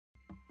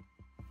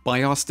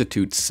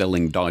biostitutes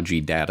selling dodgy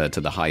data to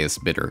the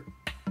highest bidder,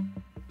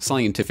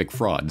 scientific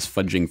frauds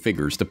fudging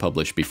figures to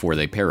publish before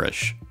they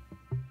perish,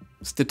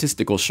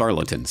 statistical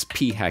charlatans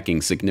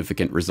p-hacking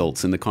significant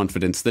results in the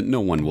confidence that no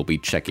one will be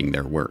checking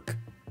their work.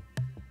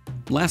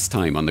 Last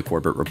time on the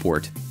Corbett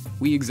Report,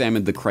 we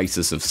examined the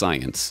crisis of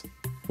science,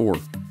 or,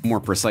 more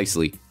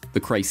precisely, the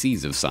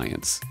crises of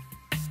science.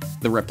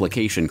 The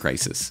replication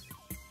crisis,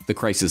 the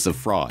crisis of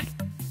fraud,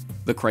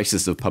 the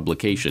crisis of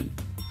publication,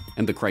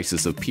 and the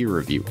crisis of peer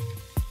review.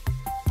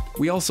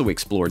 We also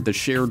explored the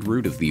shared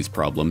root of these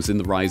problems in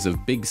the rise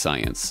of big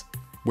science,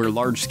 where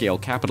large-scale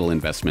capital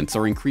investments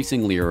are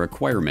increasingly a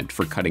requirement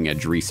for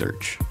cutting-edge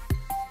research.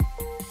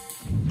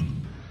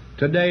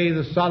 Today,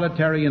 the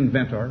solitary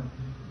inventor,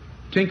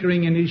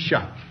 tinkering in his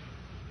shop,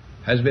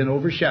 has been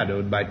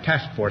overshadowed by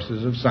task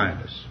forces of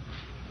scientists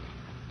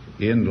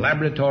in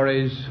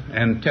laboratories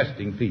and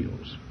testing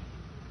fields.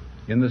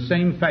 In the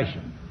same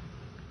fashion,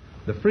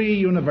 the free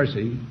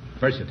university,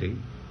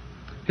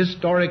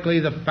 historically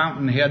the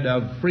fountainhead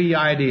of free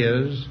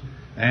ideas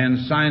and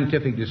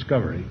scientific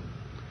discovery,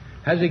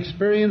 has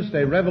experienced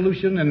a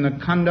revolution in the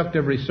conduct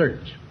of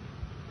research.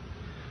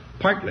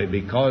 Partly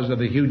because of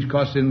the huge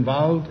costs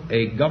involved,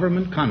 a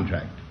government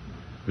contract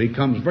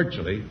becomes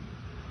virtually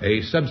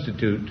a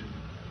substitute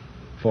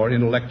for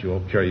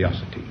intellectual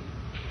curiosity.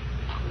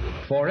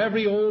 For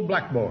every old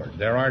blackboard,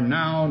 there are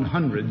now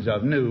hundreds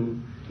of new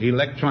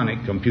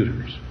electronic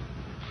computers.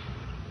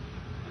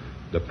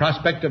 The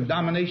prospect of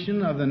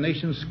domination of the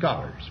nation's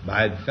scholars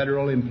by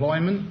federal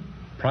employment,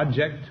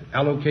 project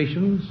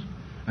allocations,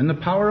 and the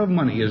power of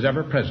money is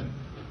ever present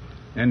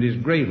and is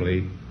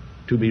gravely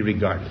to be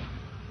regarded.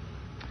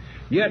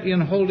 Yet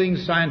in holding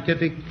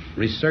scientific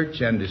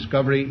research and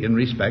discovery in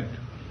respect,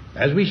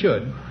 as we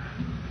should,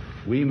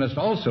 we must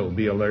also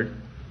be alert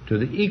to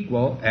the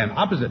equal and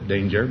opposite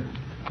danger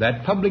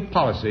that public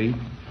policy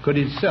could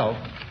itself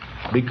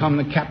become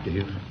the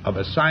captive of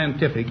a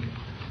scientific,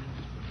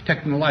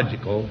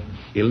 technological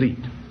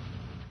elite.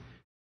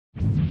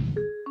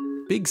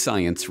 Big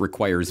science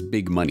requires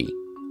big money,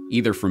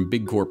 either from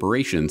big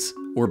corporations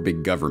or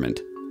big government.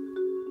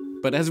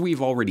 But as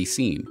we've already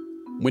seen,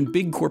 when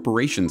big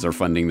corporations are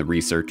funding the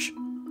research,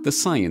 the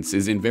science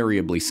is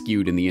invariably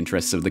skewed in the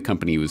interests of the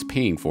company who is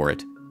paying for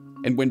it.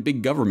 And when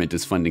big government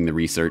is funding the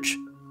research,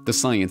 the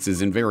science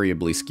is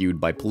invariably skewed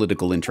by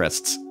political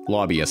interests,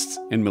 lobbyists,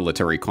 and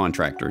military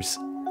contractors.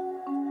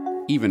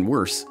 Even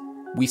worse,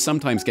 we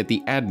sometimes get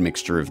the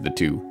admixture of the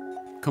two,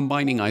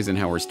 combining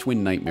Eisenhower's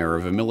twin nightmare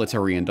of a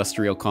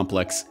military-industrial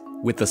complex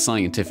with the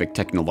scientific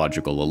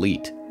technological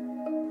elite.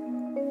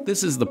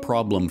 This is the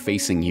problem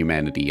facing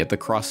humanity at the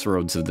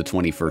crossroads of the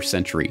 21st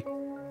century,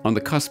 on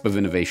the cusp of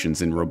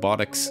innovations in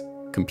robotics,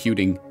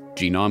 computing,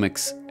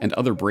 genomics, and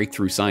other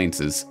breakthrough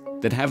sciences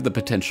that have the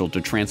potential to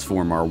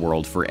transform our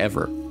world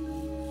forever,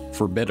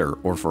 for better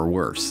or for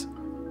worse.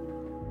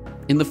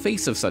 In the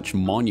face of such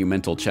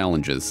monumental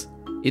challenges,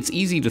 it's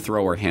easy to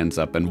throw our hands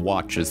up and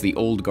watch as the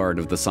old guard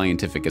of the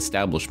scientific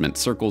establishment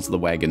circles the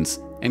wagons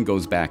and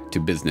goes back to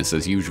business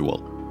as usual.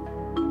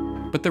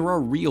 But there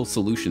are real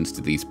solutions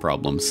to these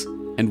problems,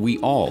 and we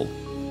all,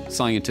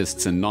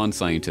 scientists and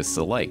non-scientists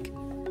alike,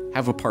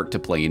 have a part to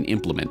play in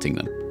implementing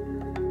them.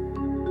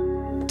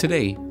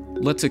 Today,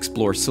 let's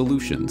explore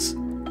solutions.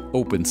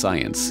 Open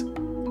science.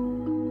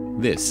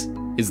 This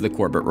is the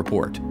Corbett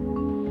Report.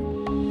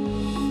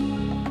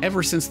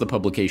 Ever since the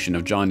publication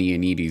of John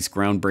Ioannidis's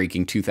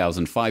groundbreaking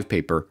 2005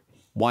 paper,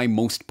 Why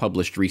Most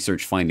Published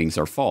Research Findings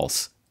Are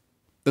False,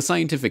 the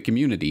scientific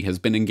community has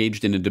been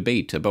engaged in a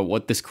debate about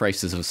what this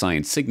crisis of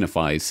science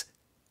signifies,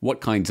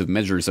 what kinds of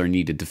measures are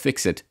needed to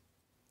fix it,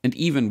 and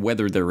even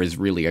whether there is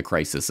really a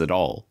crisis at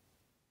all.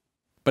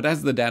 But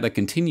as the data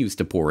continues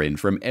to pour in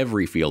from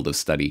every field of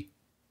study,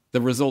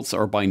 the results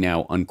are by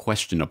now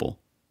unquestionable.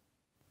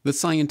 The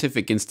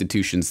scientific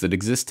institutions that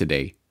exist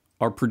today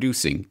are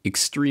producing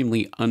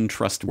extremely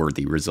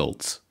untrustworthy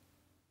results.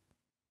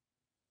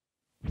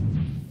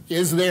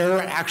 Is there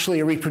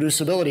actually a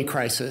reproducibility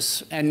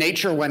crisis? And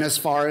Nature went as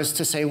far as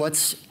to say,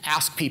 let's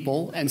ask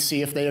people and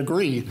see if they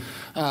agree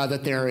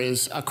that there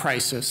is a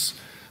crisis.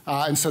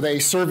 And so they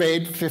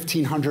surveyed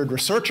 1,500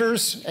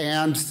 researchers,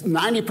 and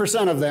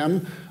 90% of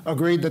them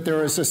agreed that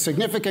there is a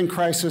significant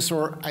crisis,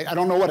 or I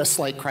don't know what a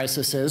slight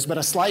crisis is, but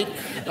a slight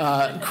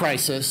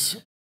crisis.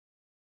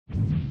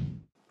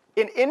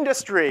 In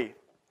industry,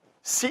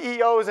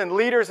 CEOs and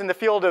leaders in the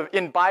field of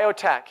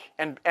biotech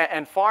and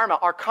pharma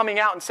are coming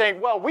out and saying,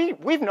 well,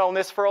 we've known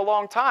this for a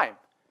long time.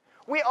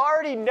 We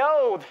already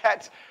know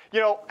that,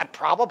 and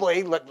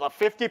probably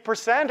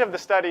 50% of the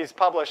studies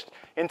published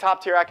in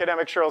top-tier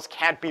academic journals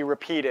can't be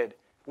repeated.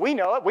 We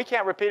know it. We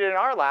can't repeat it in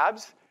our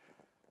labs.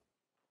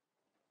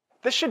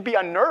 This should be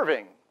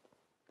unnerving,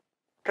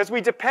 because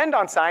we depend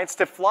on science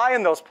to fly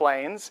in those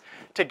planes,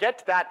 to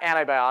get that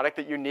antibiotic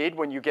that you need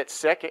when you get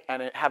sick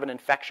and have an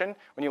infection,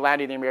 when you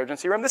land in the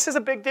emergency room. This is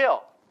a big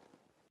deal.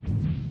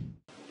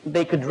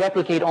 They could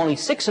replicate only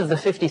 6 of the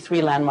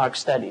 53 landmark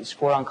studies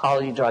for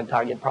oncology drug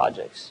target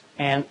projects.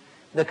 And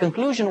the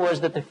conclusion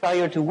was that the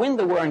failure to win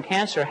the war on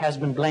cancer has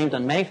been blamed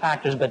on many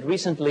factors, but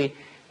recently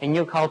a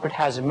new culprit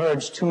has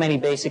emerged, too many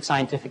basic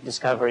scientific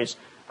discoveries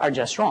are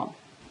just wrong.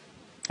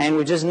 And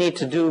we just need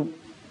to do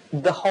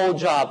the whole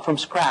job from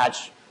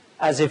scratch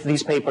as if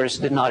these papers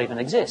did not even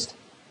exist.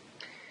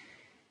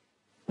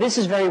 This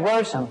is very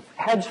worrisome.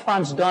 Hedge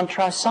funds don't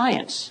trust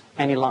science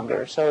any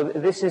longer. So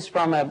this is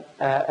from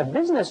a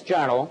business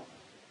journal.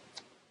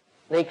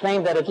 They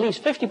claim that at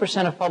least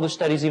 50% of published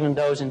studies, even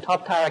those in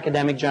top-tier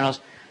academic journals,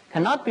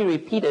 cannot be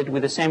repeated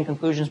with the same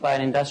conclusions by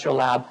an industrial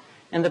lab,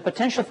 and the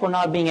potential for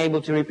not being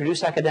able to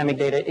reproduce academic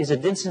data is a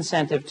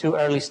disincentive to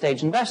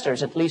early-stage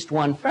investors. At least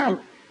one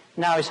firm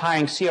now is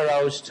hiring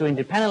CROs to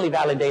independently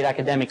validate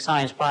academic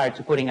science prior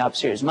to putting up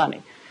serious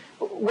money.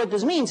 What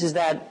this means is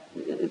that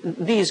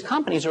these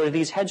companies or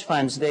these hedge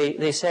funds,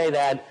 they say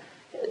that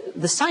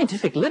the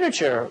scientific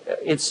literature,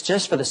 it's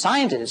just for the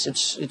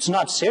scientists. It's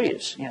not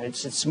serious. You know,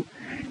 it's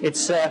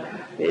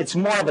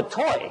more of a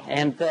toy.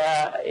 And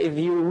if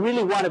you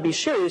really want to be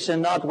serious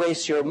and not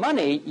waste your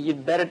money,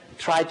 you'd better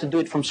try to do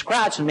it from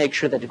scratch and make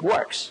sure that it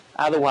works.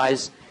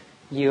 Otherwise,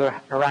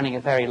 you're running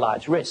a very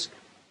large risk.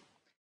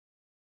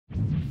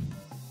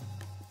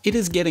 It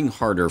is getting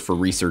harder for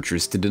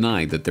researchers to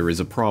deny that there is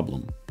a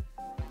problem.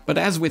 But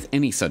as with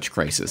any such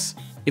crisis,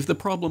 if the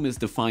problem is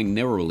defined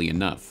narrowly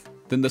enough,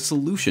 then the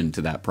solution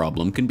to that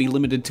problem can be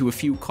limited to a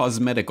few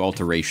cosmetic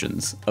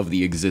alterations of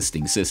the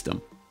existing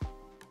system.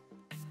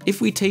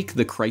 If we take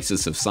the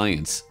crisis of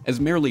science as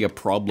merely a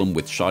problem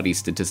with shoddy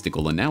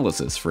statistical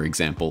analysis, for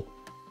example,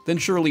 then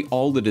surely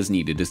all that is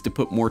needed is to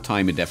put more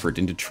time and effort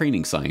into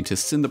training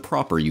scientists in the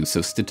proper use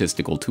of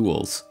statistical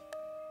tools.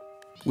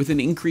 With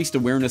an increased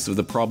awareness of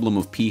the problem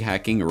of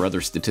p-hacking or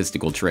other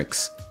statistical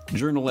tricks,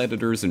 journal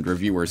editors and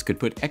reviewers could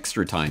put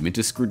extra time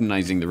into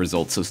scrutinizing the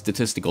results of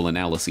statistical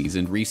analyses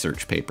and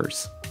research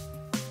papers.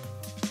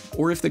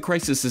 Or if the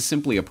crisis is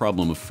simply a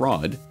problem of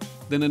fraud,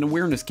 then an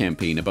awareness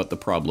campaign about the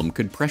problem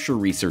could pressure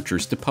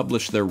researchers to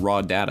publish their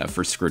raw data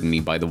for scrutiny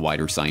by the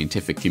wider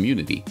scientific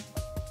community.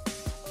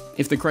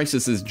 If the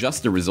crisis is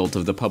just a result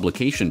of the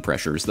publication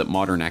pressures that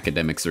modern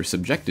academics are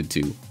subjected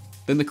to,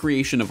 then the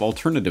creation of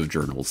alternative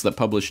journals that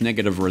publish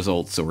negative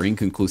results or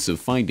inconclusive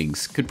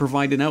findings could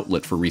provide an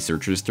outlet for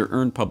researchers to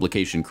earn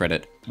publication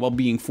credit while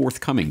being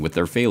forthcoming with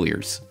their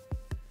failures.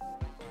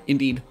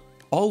 Indeed,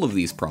 all of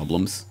these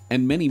problems,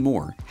 and many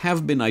more,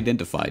 have been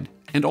identified,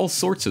 and all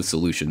sorts of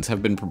solutions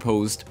have been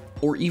proposed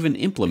or even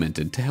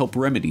implemented to help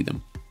remedy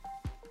them.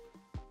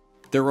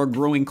 There are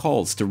growing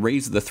calls to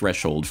raise the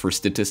threshold for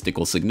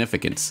statistical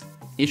significance,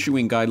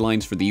 issuing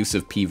guidelines for the use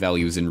of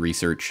p-values in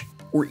research,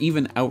 or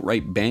even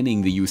outright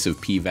banning the use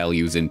of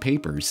p-values in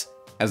papers,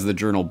 as the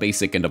journal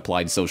Basic and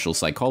Applied Social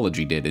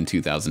Psychology did in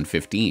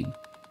 2015.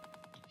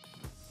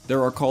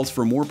 There are calls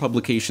for more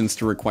publications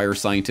to require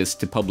scientists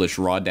to publish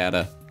raw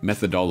data,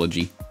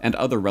 methodology, and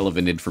other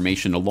relevant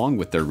information along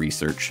with their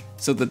research,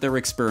 so that their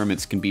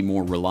experiments can be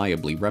more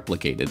reliably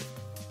replicated.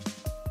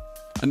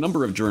 A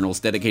number of journals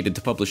dedicated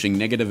to publishing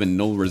negative and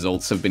null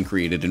results have been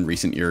created in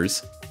recent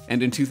years,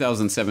 and in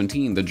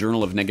 2017 the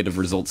Journal of Negative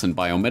Results in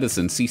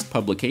Biomedicine ceased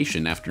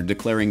publication after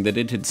declaring that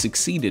it had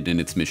succeeded in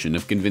its mission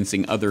of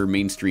convincing other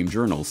mainstream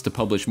journals to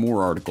publish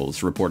more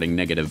articles reporting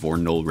negative or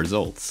null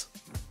results.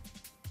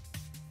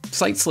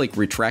 Sites like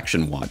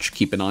Retraction Watch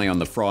keep an eye on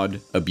the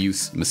fraud,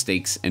 abuse,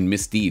 mistakes, and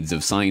misdeeds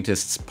of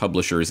scientists,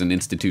 publishers, and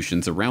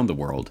institutions around the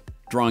world,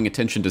 drawing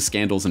attention to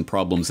scandals and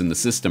problems in the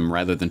system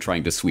rather than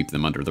trying to sweep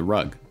them under the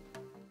rug.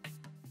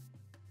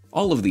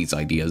 All of these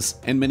ideas,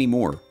 and many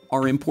more,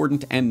 are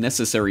important and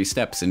necessary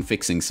steps in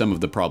fixing some of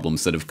the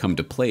problems that have come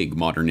to plague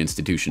modern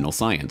institutional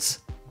science.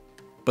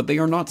 But they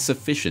are not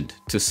sufficient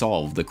to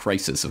solve the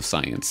crisis of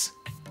science.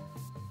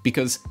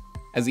 Because,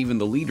 as even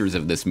the leaders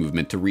of this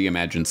movement to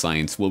reimagine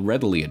science will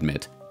readily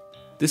admit,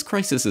 this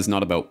crisis is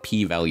not about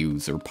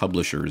p-values or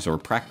publishers or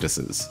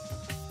practices.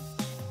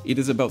 It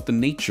is about the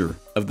nature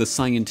of the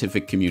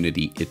scientific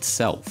community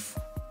itself.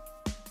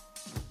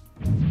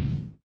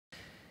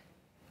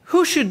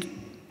 Who should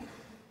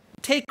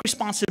take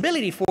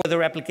responsibility for the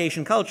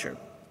replication culture?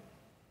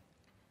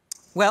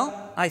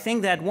 Well, I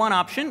think that one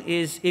option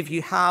is if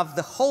you have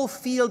the whole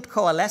field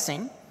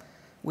coalescing,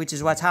 which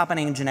is what's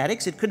happening in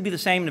genetics, it could be the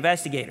same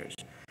investigators.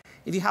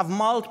 If you have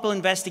multiple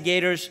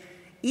investigators,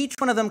 each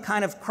one of them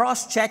kind of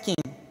cross-checking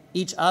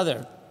each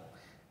other,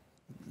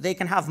 they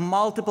can have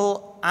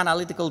multiple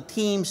analytical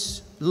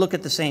teams look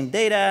at the same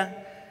data.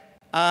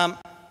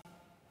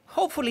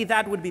 Hopefully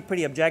that would be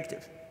pretty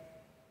objective.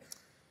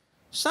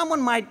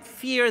 Someone might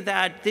fear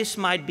that this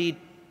might be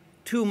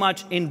too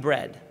much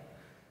inbred.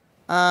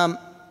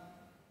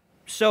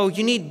 So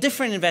you need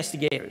different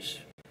investigators.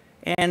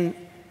 And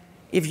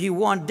if you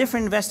want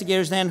different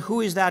investigators, then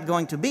who is that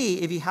going to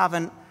be? If you have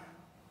an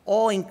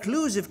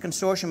all-inclusive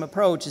consortium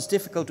approach, it's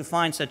difficult to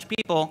find such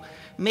people.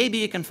 Maybe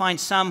you can find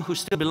some who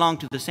still belong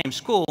to the same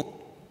school,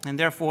 and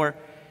therefore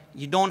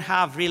you don't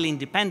have really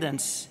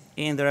independence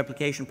in the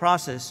replication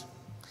process.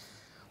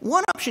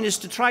 One option is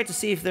to try to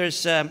see if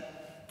there's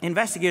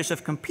investigators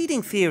of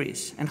competing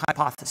theories and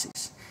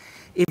hypotheses.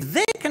 If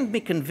they can be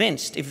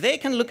convinced, if they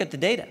can look at the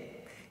data,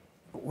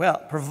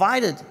 well,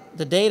 provided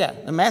the data,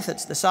 the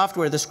methods, the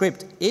software, the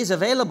script is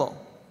available,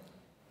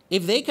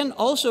 if they can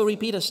also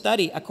repeat a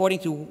study according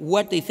to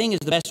what they think is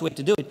the best way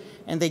to do it,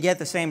 and they get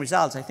the same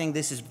results, I think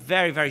this is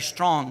very, very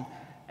strong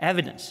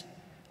evidence.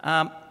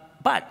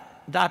 But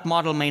that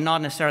model may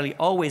not necessarily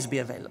always be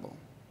available.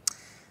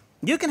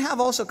 You can have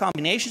also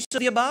combinations of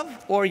the above,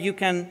 or you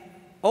can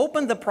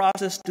open the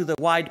process to the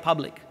wide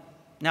public.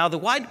 Now, the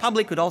wide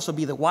public could also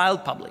be the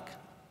wild public.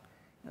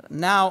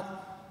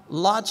 Now,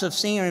 lots of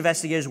senior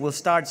investigators will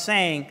start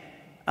saying,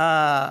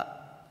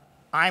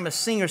 I'm a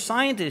senior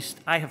scientist.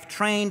 I have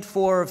trained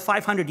for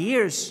 500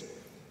 years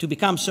to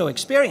become so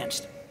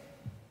experienced.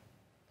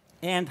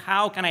 And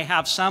how can I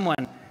have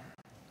someone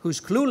who's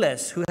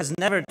clueless, who has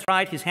never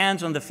tried his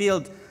hands on the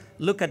field,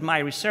 look at my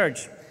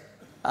research?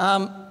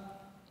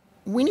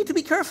 We need to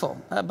be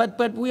careful,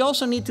 but we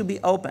also need to be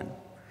open.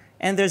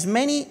 And there's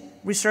many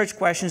research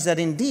questions that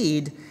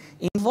indeed,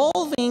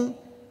 involving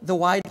the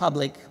wide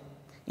public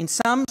in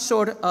some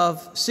sort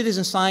of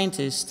citizen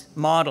scientist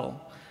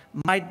model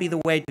might be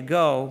the way to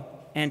go,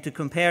 and to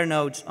compare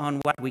notes on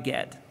what we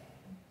get.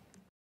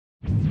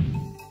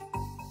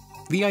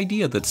 The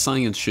idea that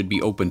science should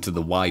be open to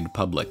the wide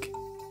public,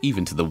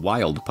 even to the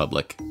wild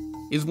public,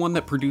 is one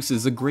that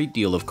produces a great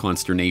deal of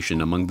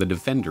consternation among the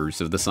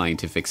defenders of the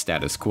scientific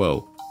status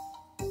quo.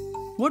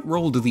 What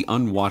role do the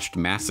unwashed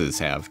masses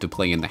have to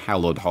play in the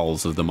hallowed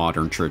halls of the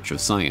modern Church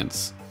of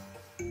Science?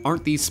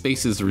 Aren't these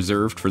spaces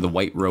reserved for the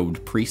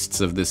white-robed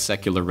priests of this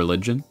secular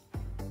religion?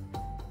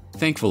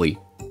 Thankfully,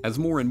 as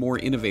more and more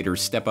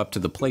innovators step up to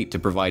the plate to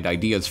provide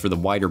ideas for the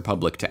wider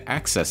public to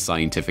access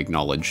scientific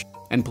knowledge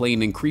and play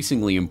an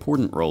increasingly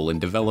important role in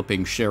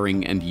developing,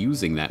 sharing, and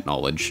using that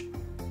knowledge,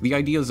 the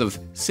ideas of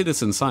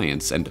citizen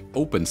science and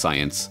open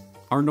science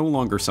are no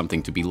longer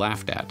something to be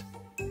laughed at.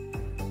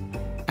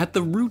 At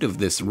the root of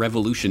this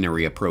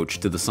revolutionary approach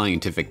to the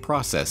scientific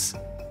process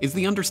is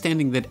the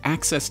understanding that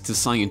access to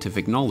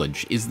scientific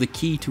knowledge is the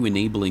key to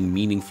enabling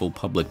meaningful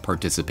public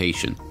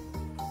participation.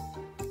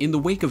 In the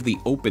wake of the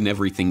open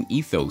everything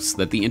ethos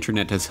that the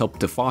internet has helped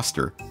to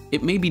foster,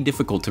 it may be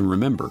difficult to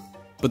remember,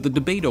 but the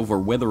debate over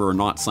whether or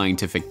not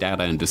scientific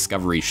data and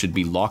discoveries should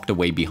be locked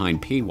away behind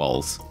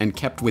paywalls and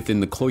kept within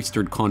the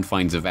cloistered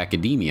confines of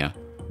academia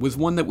was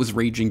one that was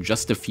raging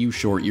just a few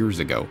short years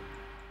ago.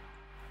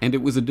 And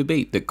it was a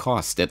debate that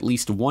cost at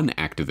least one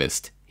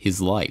activist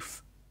his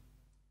life.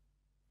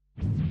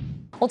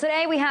 Well,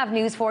 today we have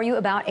news for you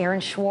about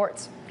Aaron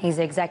Swartz. He's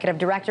the executive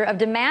director of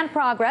Demand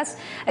Progress,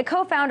 a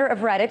co-founder of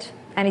Reddit,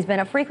 and he's been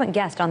a frequent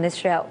guest on this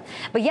show.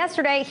 But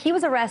yesterday, he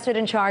was arrested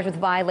and charged with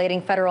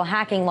violating federal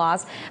hacking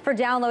laws for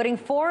downloading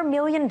 4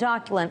 million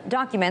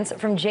documents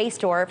from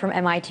JSTOR from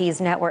MIT's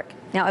network.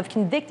 Now, if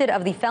convicted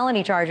of the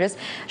felony charges,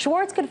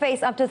 Swartz could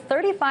face up to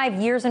 35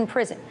 years in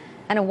prison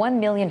and a $1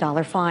 million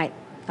fine.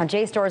 Now,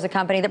 JSTOR is a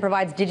company that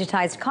provides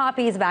digitized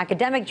copies of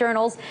academic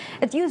journals.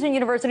 It's used in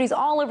universities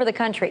all over the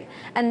country.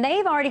 And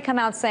they've already come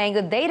out saying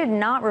that they did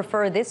not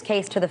refer this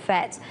case to the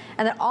feds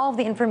and that all of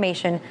the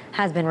information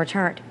has been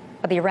returned.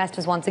 But the arrest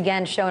has once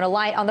again shown a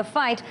light on the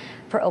fight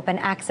for open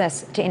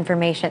access to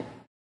information.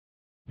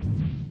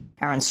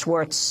 Aaron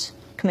Swartz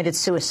committed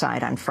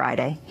suicide on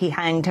Friday. He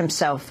hanged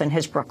himself in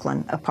his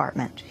Brooklyn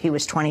apartment. He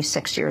was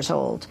 26 years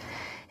old.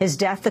 His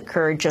death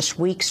occurred just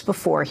weeks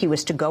before he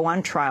was to go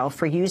on trial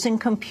for using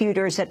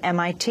computers at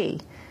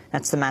MIT,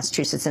 that's the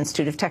Massachusetts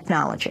Institute of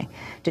Technology,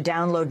 to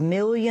download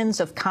millions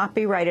of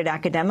copyrighted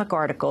academic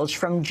articles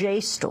from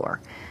JSTOR,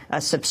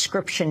 a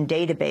subscription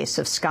database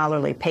of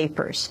scholarly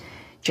papers.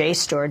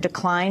 JSTOR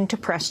declined to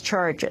press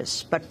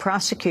charges, but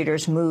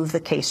prosecutors moved the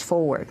case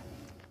forward.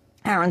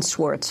 Aaron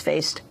Swartz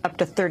faced up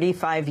to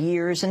 35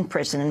 years in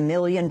prison and $1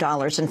 million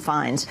in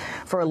fines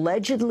for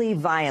allegedly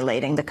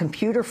violating the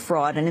Computer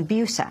Fraud and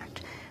Abuse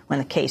Act. When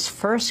the case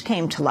first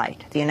came to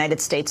light, the United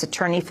States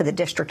Attorney for the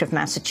District of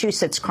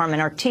Massachusetts, Carmen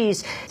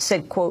Ortiz,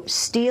 said, quote,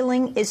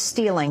 "Stealing is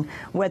stealing,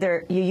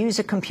 whether you use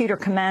a computer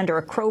command or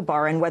a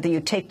crowbar and whether you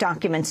take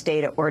documents,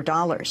 data, or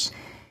dollars."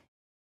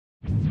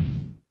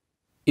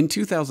 In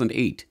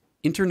 2008,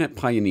 Internet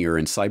pioneer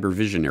and cyber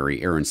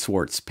visionary Aaron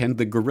Swartz penned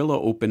the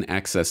Guerrilla Open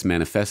Access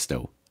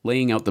Manifesto,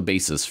 laying out the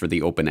basis for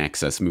the open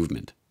access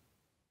movement.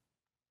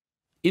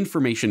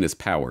 Information is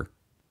power,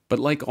 but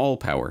like all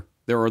power,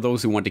 there are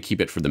those who want to keep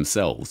it for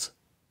themselves.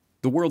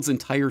 The world's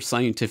entire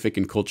scientific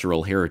and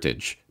cultural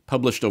heritage,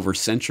 published over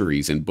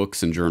centuries in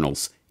books and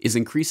journals, is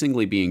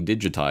increasingly being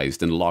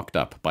digitized and locked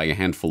up by a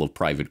handful of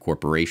private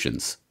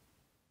corporations.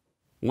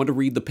 Want to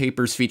read the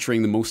papers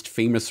featuring the most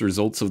famous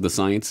results of the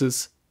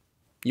sciences?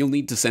 You'll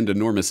need to send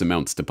enormous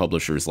amounts to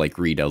publishers like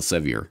Reed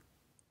Elsevier.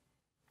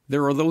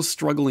 There are those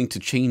struggling to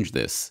change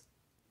this.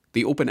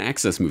 The open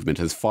access movement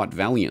has fought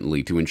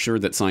valiantly to ensure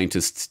that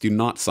scientists do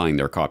not sign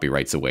their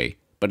copyrights away,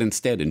 but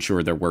instead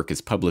ensure their work is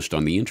published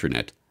on the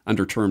internet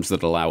under terms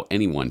that allow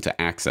anyone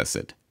to access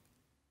it.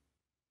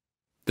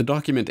 The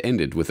document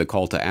ended with a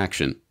call to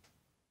action.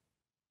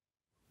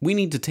 We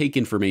need to take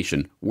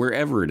information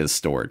wherever it is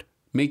stored,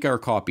 make our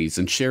copies,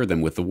 and share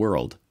them with the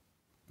world.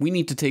 We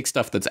need to take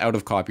stuff that's out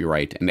of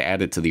copyright and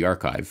add it to the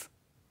archive.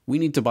 We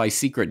need to buy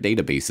secret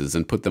databases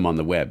and put them on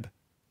the web.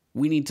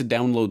 We need to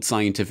download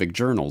scientific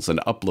journals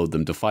and upload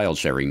them to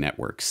file-sharing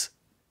networks.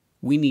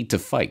 we need to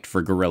fight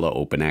for guerrilla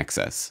open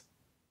access.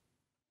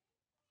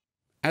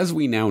 As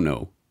we now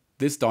know,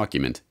 this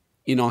document,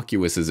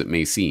 innocuous as it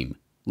may seem,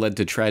 led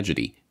to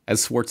tragedy,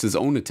 as Swartz's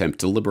own attempt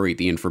to liberate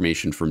the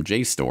information from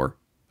JSTOR,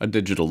 a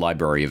digital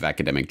library of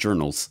academic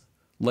journals,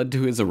 led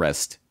to his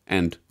arrest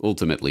and,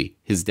 ultimately,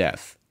 his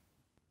death.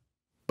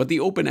 But the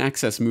open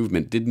access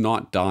movement did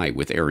not die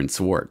with Aaron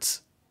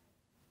Swartz.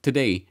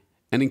 Today,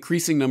 an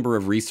increasing number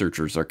of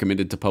researchers are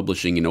committed to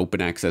publishing in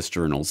open access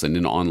journals and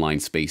in online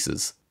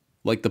spaces,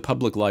 like the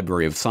Public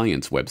Library of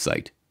Science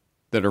website,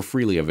 that are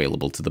freely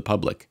available to the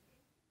public.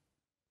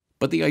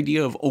 But the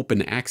idea of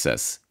open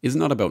access is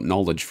not about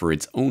knowledge for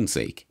its own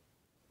sake.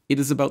 It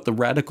is about the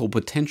radical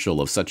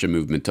potential of such a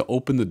movement to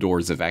open the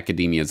doors of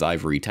academia's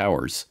ivory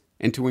towers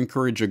and to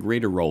encourage a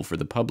greater role for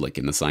the public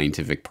in the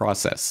scientific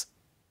process.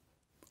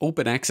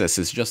 Open access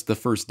is just the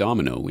first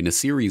domino in a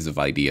series of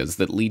ideas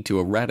that lead to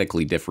a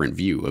radically different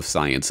view of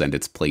science and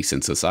its place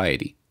in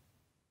society.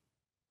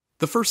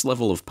 The first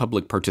level of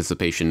public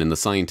participation in the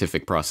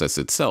scientific process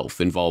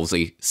itself involves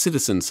a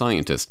citizen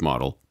scientist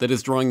model that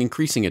is drawing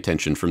increasing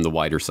attention from the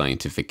wider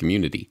scientific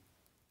community.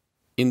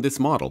 In this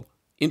model,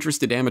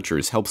 interested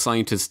amateurs help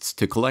scientists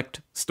to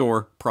collect,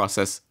 store,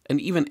 process, and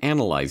even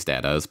analyze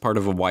data as part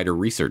of a wider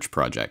research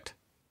project.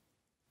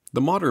 The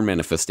modern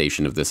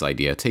manifestation of this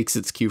idea takes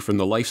its cue from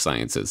the life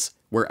sciences,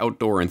 where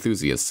outdoor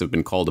enthusiasts have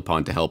been called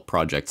upon to help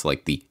projects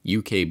like the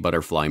UK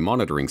Butterfly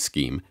Monitoring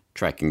Scheme,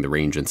 tracking the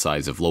range and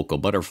size of local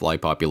butterfly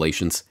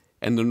populations,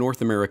 and the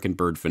North American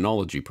Bird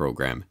Phenology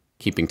Program,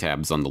 keeping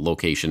tabs on the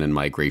location and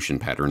migration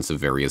patterns of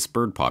various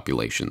bird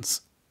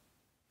populations.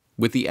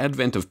 With the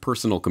advent of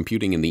personal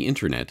computing and the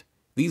internet,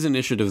 these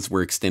initiatives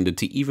were extended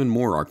to even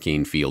more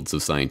arcane fields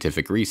of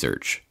scientific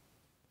research.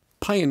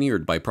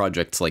 Pioneered by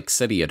projects like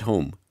SETI at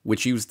Home,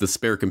 which used the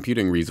spare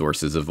computing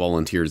resources of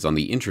volunteers on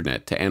the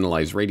internet to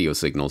analyze radio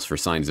signals for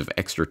signs of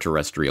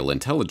extraterrestrial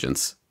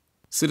intelligence,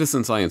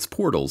 citizen science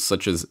portals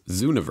such as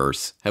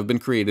Zooniverse have been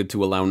created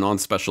to allow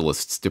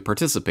non-specialists to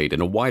participate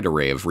in a wide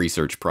array of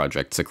research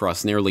projects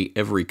across nearly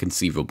every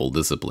conceivable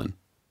discipline.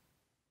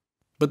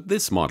 But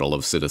this model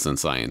of citizen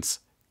science,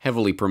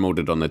 heavily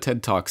promoted on the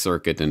TED Talk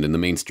circuit and in the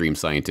mainstream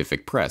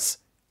scientific press,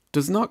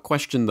 does not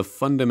question the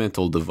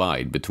fundamental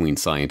divide between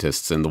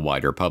scientists and the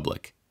wider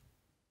public.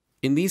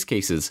 In these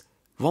cases,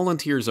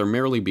 volunteers are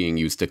merely being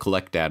used to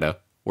collect data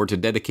or to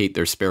dedicate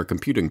their spare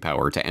computing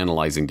power to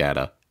analyzing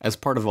data as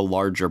part of a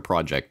larger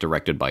project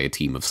directed by a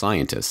team of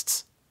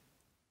scientists.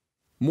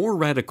 More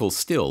radical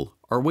still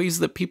are ways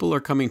that people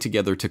are coming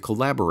together to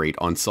collaborate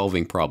on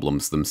solving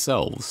problems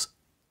themselves.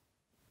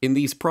 In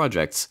these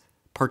projects,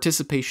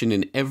 participation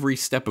in every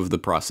step of the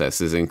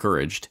process is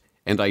encouraged,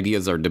 and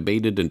ideas are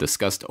debated and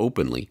discussed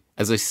openly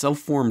as a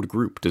self-formed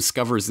group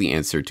discovers the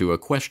answer to a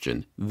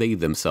question they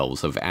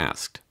themselves have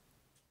asked.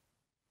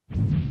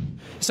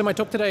 So my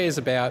talk today is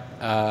about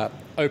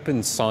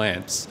open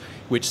science,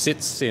 which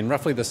sits in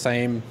roughly the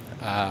same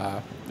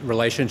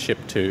relationship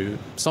to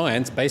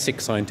science,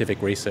 basic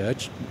scientific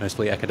research,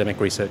 mostly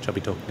academic research I'll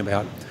be talking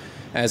about,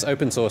 as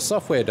open source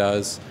software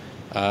does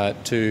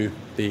to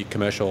the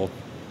commercial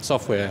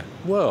software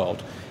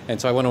world. And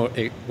so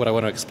what I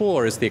want to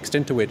explore is the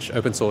extent to which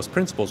open source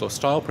principles or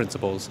style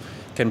principles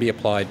can be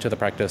applied to the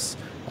practice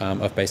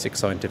of basic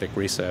scientific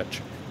research.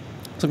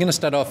 So I'm going to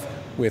start off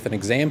with an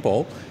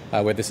example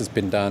where this has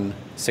been done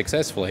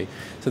successfully.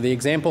 So the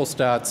example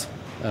starts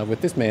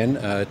with this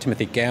man,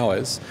 Timothy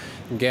Gowers.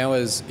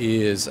 Gowers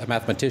is a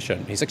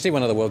mathematician. He's actually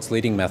one of the world's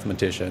leading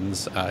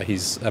mathematicians.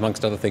 He's,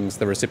 amongst other things,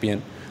 the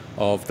recipient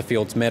of the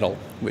Fields Medal,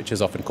 which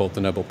is often called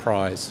the Nobel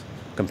Prize,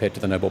 compared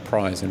to the Nobel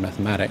Prize in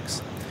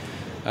mathematics.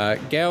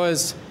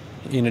 Gowers,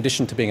 in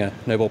addition to being a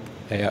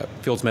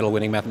Fields Medal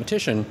winning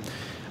mathematician,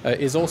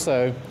 is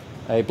also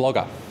a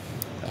blogger.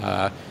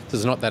 This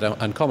is not that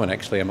uncommon,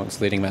 actually,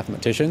 amongst leading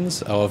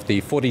mathematicians. Of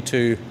the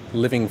 42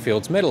 living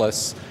Fields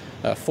medalists,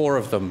 4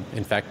 of them,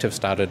 in fact, have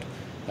started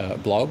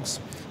blogs.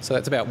 So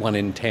that's about 1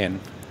 in 10,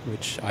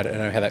 which I don't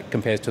know how that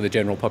compares to the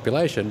general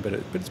population, but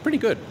it's pretty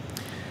good.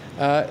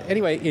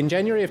 Anyway, in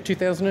January of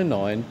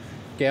 2009,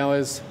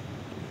 Gowers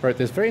wrote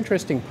this very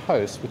interesting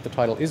post with the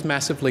title, "Is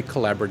Massively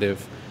Collaborative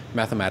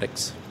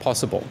Mathematics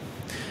Possible?"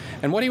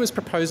 And what he was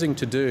proposing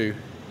to do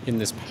in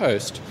this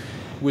post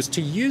was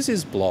to use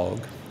his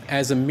blog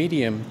as a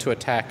medium to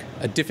attack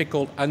a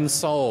difficult,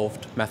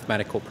 unsolved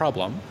mathematical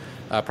problem,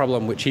 a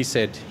problem which he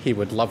said he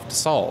would love to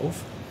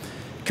solve,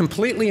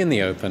 completely in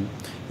the open,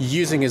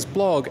 using his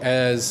blog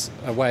as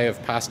a way of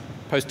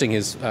posting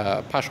his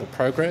partial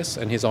progress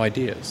and his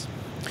ideas.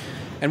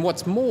 And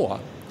what's more,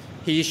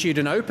 he issued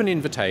an open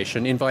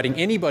invitation inviting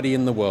anybody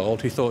in the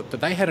world who thought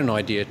that they had an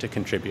idea to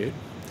contribute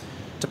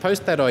to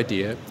post that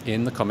idea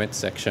in the comments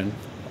section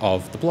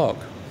of the blog.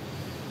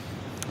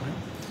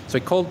 So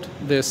he called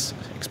this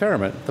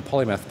experiment the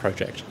Polymath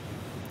Project.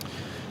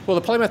 Well,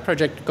 the Polymath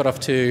Project got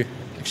off to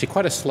actually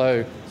quite a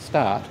slow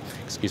start,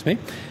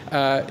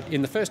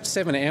 In the first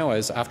 7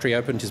 hours after he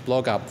opened his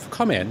blog up for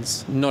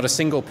comments, not a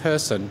single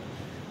person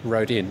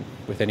wrote in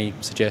with any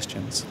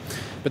suggestions.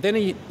 But then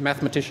a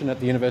mathematician at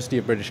the University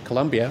of British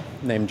Columbia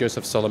named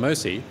Joseph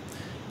Solomosi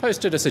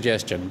posted a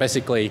suggestion.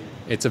 Basically,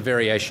 it's a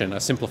variation,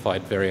 a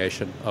simplified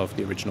variation of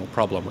the original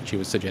problem, which he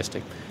was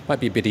suggesting. Might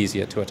be a bit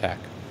easier to attack.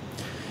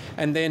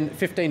 And then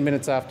 15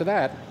 minutes after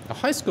that, a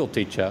high school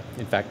teacher,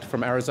 in fact,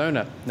 from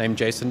Arizona, named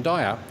Jason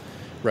Dyer,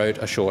 wrote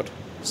a short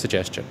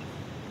suggestion.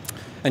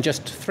 And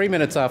just 3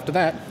 minutes after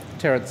that,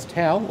 Terence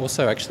Tao,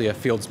 also actually a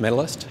Fields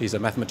medalist, he's a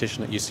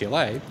mathematician at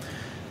UCLA,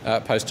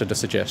 posted a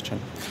suggestion.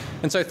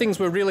 And so things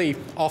were really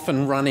off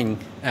and running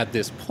at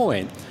this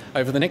point.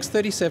 Over the next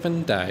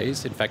 37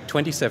 days, in fact,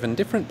 27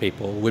 different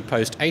people would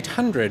post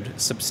 800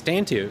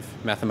 substantive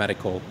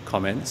mathematical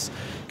comments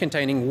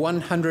containing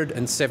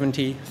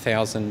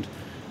 170,000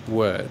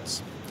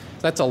 words.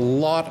 That's a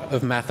lot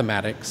of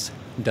mathematics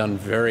done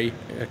very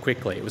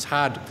quickly. It was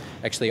hard.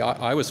 Actually,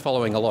 I was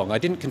following along. I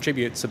didn't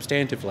contribute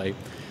substantively,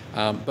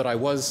 but I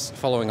was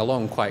following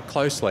along quite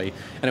closely,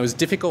 and it was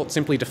difficult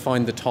simply to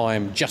find the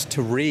time just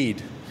to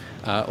read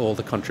all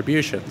the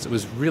contributions. It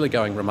was really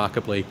going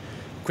remarkably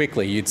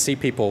quickly. You'd see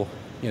people,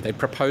 they'd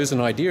propose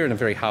an idea in a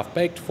very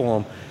half-baked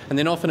form, and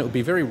then often it would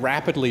be very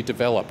rapidly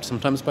developed,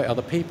 sometimes by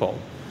other people.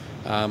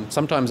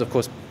 Sometimes, of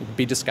course, it would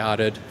be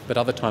discarded, but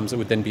other times it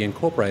would then be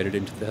incorporated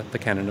into the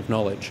canon of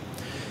knowledge.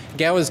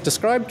 Gowers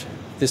described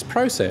this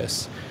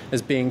process as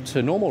being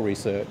to normal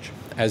research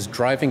as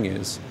driving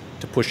is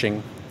to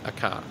pushing a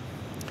car.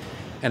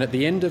 And at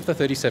the end of the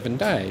 37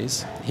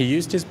 days, he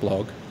used his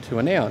blog to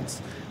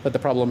announce that the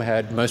problem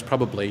had most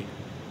probably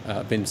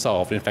been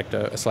solved. In fact,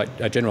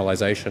 a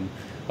generalization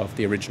of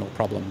the original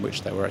problem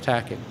which they were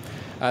attacking.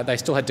 They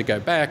still had to go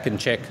back and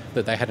check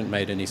that they hadn't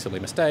made any silly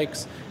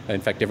mistakes.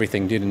 In fact,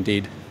 everything did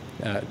indeed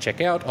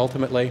check out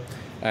ultimately,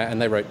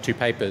 and they wrote 2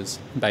 papers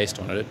based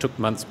on it. It took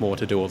months more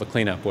to do all the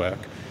cleanup work.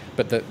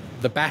 But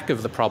the back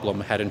of the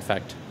problem had in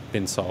fact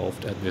been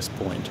solved at this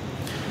point.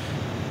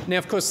 Now,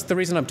 of course, the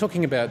reason I'm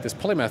talking about this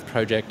polymath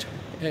project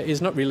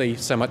is not really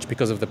so much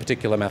because of the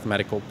particular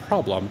mathematical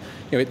problem.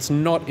 It's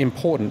not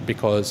important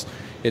because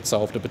it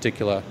solved a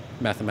particular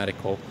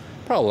mathematical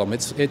problem.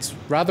 It's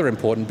rather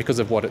important because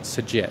of what it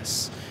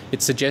suggests.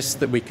 It suggests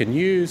that we can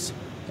use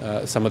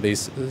some of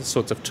these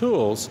sorts of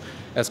tools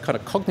as kind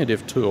of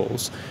cognitive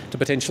tools to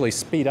potentially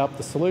speed up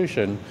the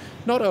solution,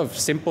 not of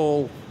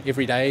simple,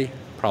 everyday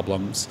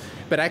problems,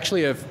 but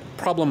actually of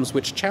problems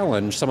which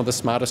challenge some of the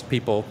smartest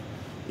people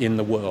in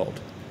the world.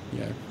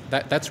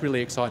 That's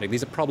really exciting.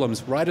 These are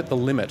problems right at the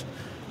limit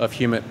of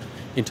human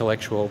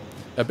intellectual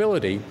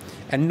ability,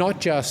 and not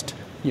just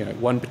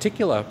one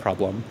particular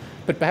problem,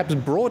 but perhaps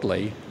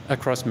broadly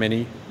across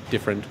many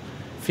different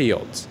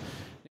fields.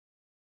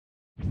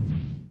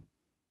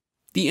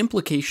 The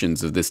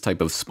implications of this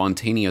type of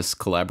spontaneous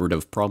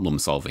collaborative problem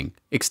solving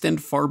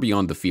extend far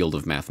beyond the field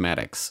of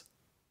mathematics.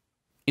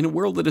 In a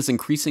world that is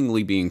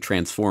increasingly being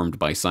transformed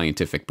by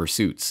scientific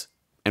pursuits,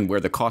 and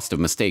where the cost of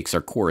mistakes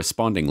are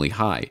correspondingly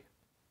high,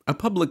 a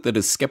public that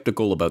is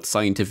skeptical about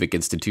scientific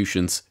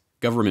institutions,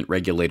 government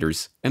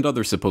regulators, and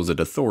other supposed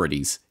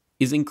authorities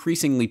is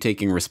increasingly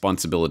taking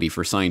responsibility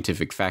for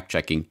scientific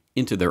fact-checking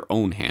into their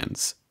own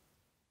hands.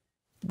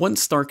 One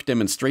stark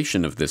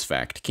demonstration of this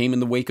fact came in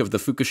the wake of the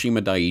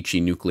Fukushima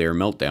Daiichi nuclear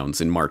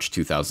meltdowns in March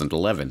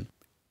 2011.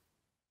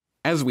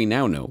 As we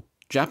now know,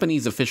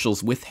 Japanese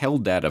officials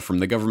withheld data from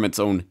the government's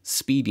own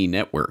SPEEDY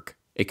network,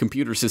 a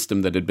computer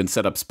system that had been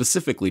set up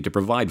specifically to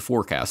provide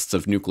forecasts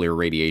of nuclear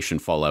radiation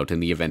fallout in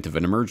the event of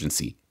an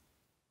emergency.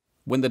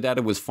 When the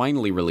data was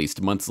finally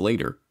released months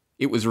later,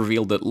 it was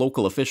revealed that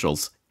local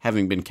officials,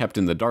 having been kept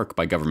in the dark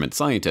by government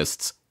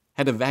scientists,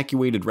 had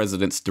evacuated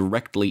residents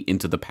directly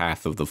into the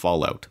path of the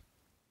fallout.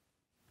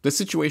 The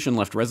situation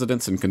left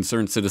residents and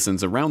concerned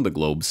citizens around the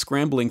globe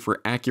scrambling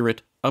for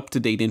accurate,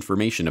 up-to-date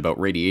information about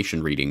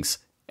radiation readings,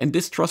 and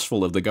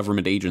distrustful of the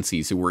government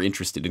agencies who were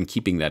interested in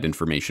keeping that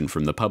information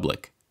from the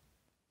public.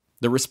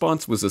 The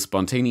response was a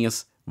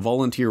spontaneous,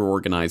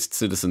 volunteer-organized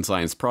citizen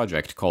science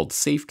project called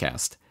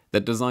SafeCast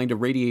that designed a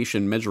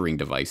radiation measuring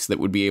device that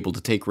would be able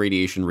to take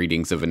radiation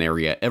readings of an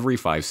area every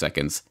 5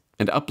 seconds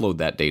and upload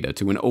that data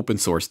to an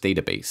open-source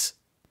database.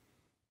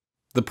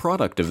 The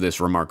product of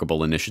this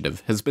remarkable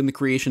initiative has been the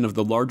creation of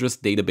the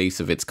largest database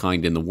of its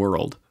kind in the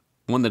world,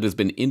 one that has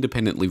been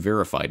independently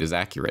verified as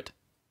accurate.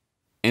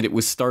 And it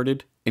was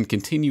started and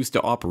continues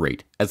to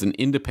operate as an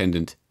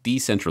independent,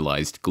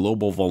 decentralized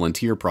global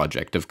volunteer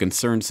project of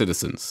concerned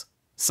citizens,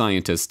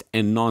 scientists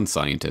and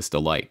non-scientists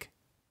alike.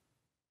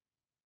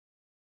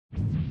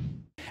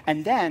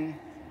 And then,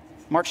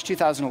 March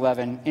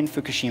 2011, in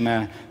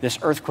Fukushima, this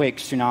earthquake,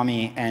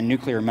 tsunami, and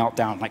nuclear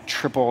meltdown,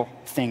 triple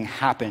thing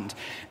happened.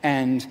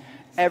 And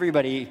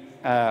everybody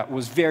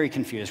was very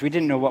confused. We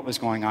didn't know what was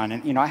going on.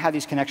 And, I had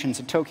these connections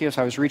in Tokyo,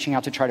 so I was reaching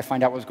out to try to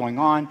find out what was going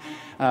on.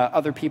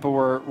 Other people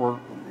were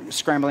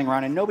scrambling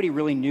around, and nobody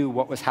really knew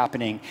what was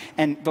happening.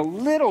 And the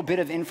little bit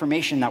of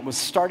information that was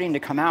starting to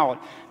come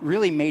out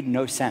really made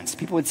no sense.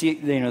 People would see,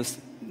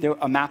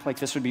 a map like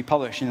this would be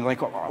published, and they're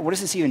like, what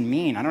does this even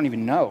mean? I don't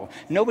even know.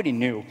 Nobody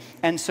knew.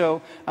 And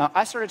so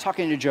I started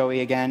talking to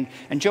Joey again,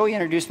 and Joey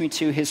introduced me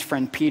to his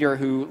friend Peter,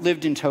 who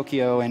lived in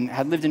Tokyo and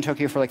had lived in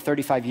Tokyo for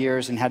 35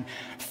 years and had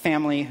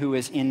family who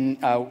was in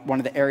one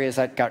of the areas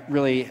that got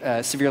really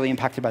severely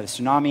impacted by the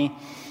tsunami.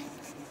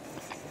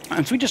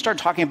 And so we just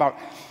started talking about,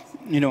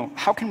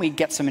 how can we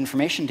get some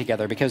information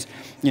together? Because,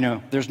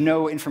 there's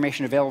no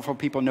information available for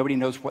people. Nobody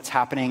knows what's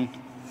happening.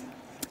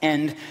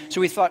 And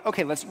so we thought,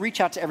 OK, let's reach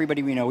out to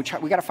everybody we know. We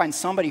got to find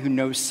somebody who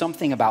knows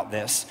something about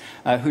this,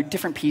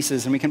 different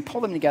pieces, and we can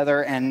pull them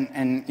together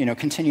and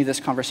continue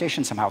this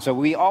conversation somehow. So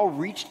we all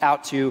reached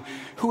out to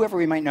whoever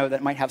we might know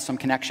that might have some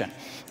connection.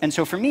 And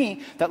so for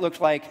me, that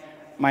looked like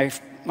my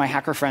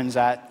hacker friends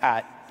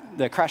at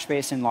the Crash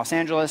Space in Los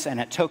Angeles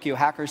and at Tokyo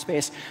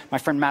Hackerspace. My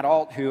friend Matt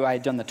Alt, who I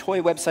had done the toy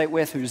website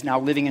with, who's now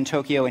living in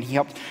Tokyo, and he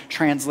helped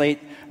translate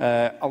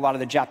a lot of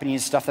the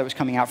Japanese stuff that was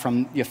coming out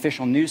from the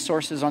official news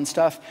sources on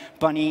stuff.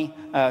 Bunny,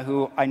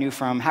 who I knew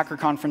from hacker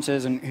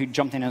conferences and who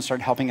jumped in and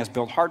started helping us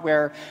build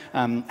hardware.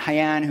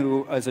 Hyan,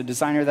 who was a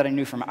designer that I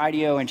knew from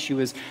IDEO, and she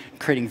was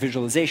creating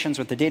visualizations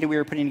with the data we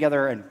were putting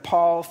together. And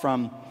Paul,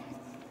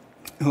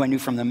 who I knew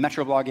from the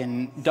Metro blog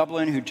in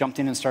Dublin, who jumped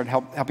in and started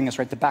helping us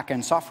write the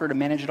back-end software to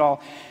manage it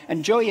all.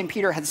 And Joey and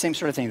Peter had the same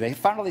sort of thing. They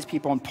found all these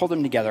people and pulled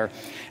them together.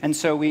 And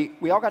so we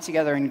all got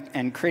together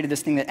and created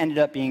this thing that ended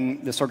up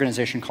being this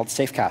organization called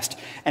Safecast.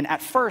 And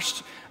at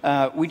first,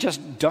 we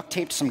just duct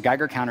taped some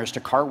Geiger counters to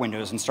car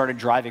windows and started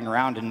driving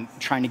around and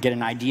trying to get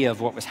an idea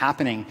of what was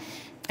happening.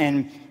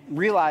 And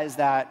realized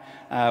that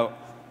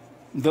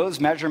those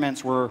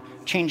measurements were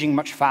changing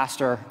much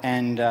faster,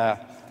 and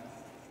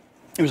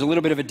it was a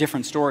little bit of a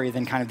different story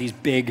than kind of these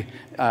big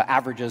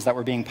averages that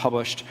were being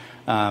published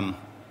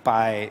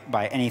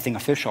by anything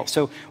official.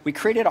 So we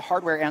created a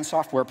hardware and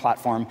software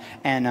platform,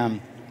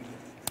 and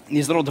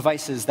these little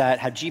devices that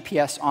had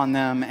GPS on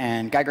them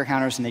and Geiger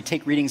counters, and they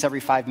take readings every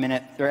 5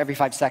 minutes or every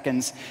 5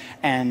 seconds,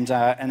 and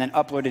then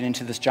upload it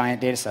into this giant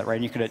data set, right?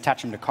 And you could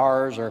attach them to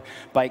cars or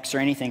bikes or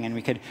anything, and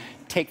we could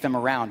take them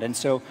around. And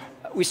so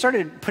we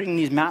started putting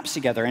these maps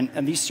together,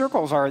 and these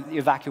circles are the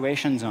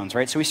evacuation zones,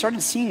 right? So we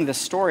started seeing this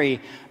story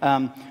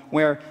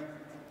where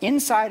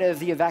inside of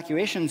the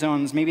evacuation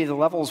zones, maybe the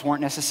levels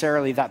weren't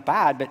necessarily that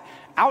bad, but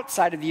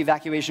outside of the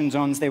evacuation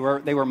zones, they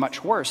were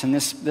much worse. And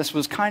this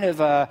was kind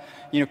of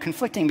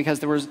conflicting, because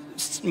there was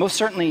most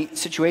certainly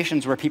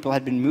situations where people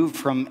had been moved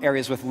from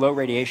areas with low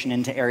radiation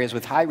into areas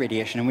with high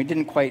radiation, and we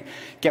didn't quite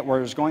get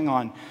what was going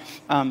on.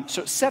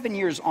 So 7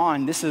 years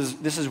on, this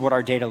is what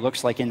our data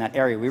looks like in that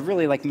area. We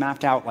really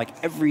mapped out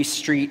every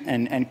street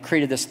and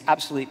created this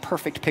absolutely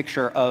perfect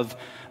picture of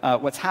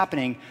what's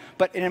happening.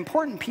 But an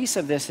important piece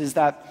of this is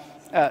that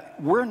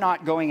we're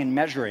not going and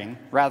measuring.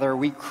 Rather,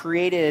 we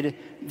created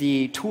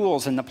the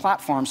tools and the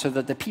platform so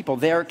that the people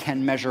there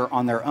can measure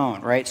on their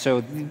own, right?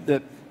 So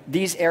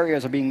these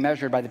areas are being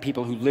measured by the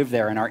people who live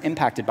there and are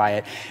impacted by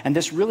it. And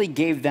this really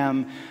gave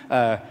them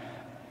a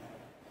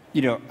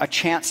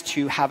chance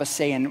to have a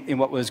say in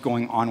what was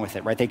going on with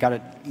it, right? They got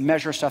to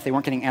measure stuff. They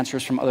weren't getting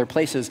answers from other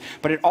places.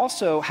 But it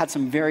also had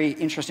some very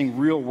interesting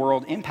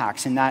real-world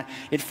impacts in that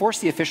it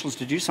forced the officials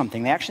to do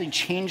something. They actually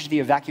changed the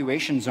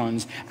evacuation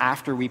zones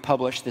after we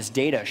published this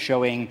data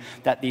showing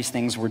that these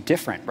things were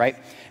different, right?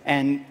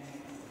 And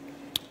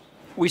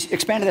we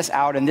expanded this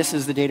out, and this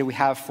is the data we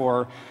have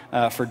for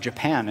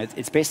Japan.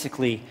 It's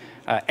basically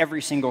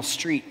every single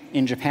street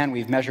in Japan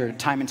we've measured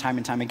time and time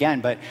and time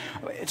again. But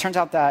it turns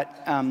out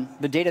that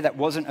the data that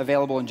wasn't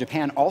available in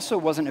Japan also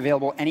wasn't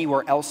available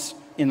anywhere else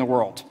in the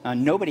world.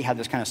 Nobody had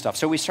this kind of stuff.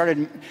 So we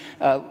started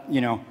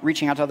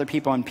reaching out to other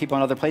people, and people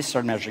in other places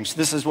started measuring. So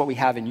this is what we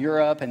have in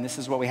Europe, and this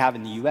is what we have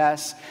in the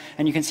US.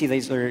 And you can see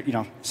these are,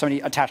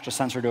 somebody attached a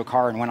sensor to a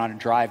car and went on a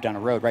drive down a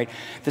road, right?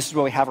 This is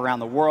what we have around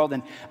the world.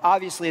 And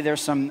obviously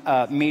there's some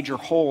major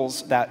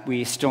holes that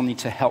we still need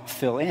to help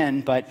fill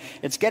in, but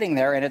it's getting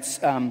there, and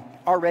it's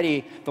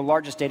already the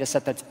largest data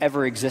set that's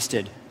ever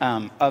existed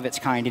of its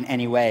kind in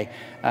any way.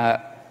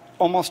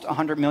 Almost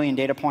 100 million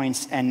data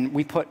points, and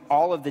we put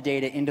all of the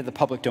data into the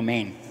public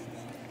domain.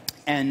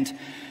 And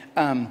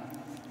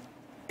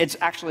it's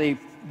actually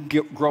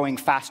growing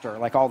faster,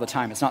 all the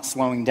time. It's not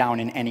slowing down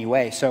in any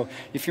way. So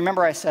if you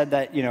remember, I said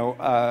that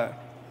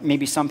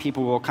maybe some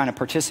people will kind of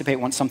participate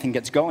once something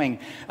gets going.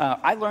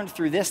 I learned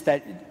through this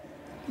that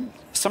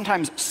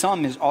sometimes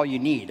some is all you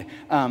need.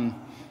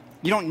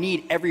 You don't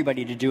need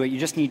everybody to do it. You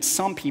just need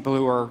some people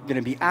who are going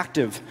to be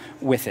active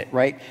with it,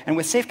 right? And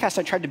with Safecast,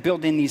 I tried to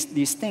build in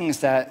these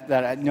things that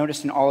I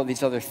noticed in all of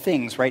these other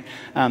things, right?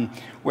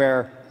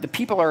 Where the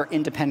people are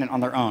independent on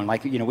their own.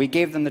 We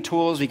gave them the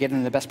tools, we gave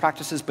them the best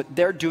practices, but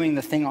they're doing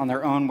the thing on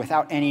their own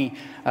without any,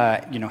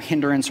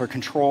 hindrance or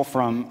control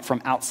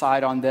from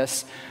outside on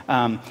this.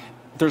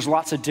 There's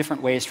lots of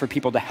different ways for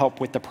people to help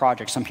with the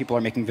project. Some people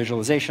are making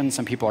visualizations,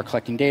 some people are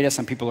collecting data,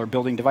 some people are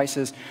building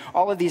devices.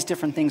 All of these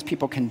different things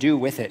people can do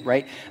with it,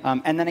 right?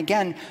 And then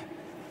again,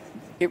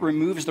 it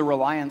removes the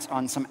reliance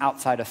on some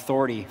outside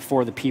authority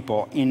for the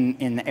people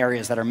in the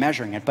areas that are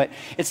measuring it. But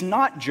it's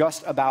not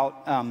just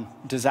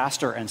about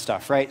disaster and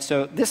stuff, right?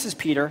 So this is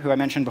Peter, who I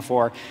mentioned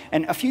before.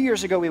 And a few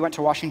years ago, we went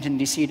to Washington,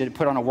 D.C. to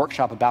put on a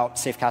workshop about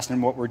Safecast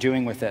and what we're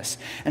doing with this.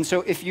 And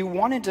so if you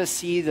wanted to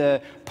see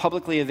the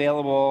publicly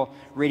available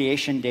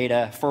radiation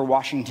data for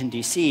Washington,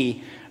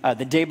 D.C.,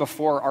 the day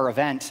before our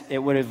event, it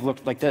would have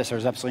looked like this. There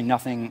was absolutely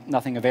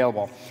nothing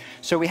available.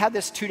 So we had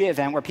this 2-day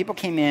event where people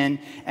came in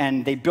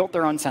and they built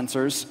their own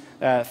sensors,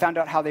 found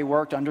out how they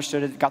worked,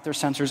 understood it, got their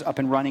sensors up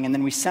and running, and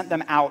then we sent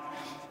them out,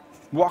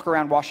 walk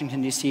around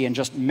Washington, D.C., and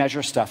just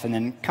measure stuff, and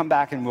then come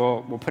back and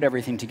we'll put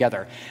everything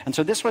together. And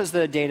so this was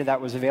the data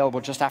that was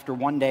available just after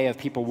 1 day of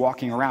people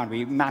walking around.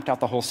 We mapped out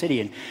the whole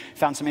city and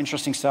found some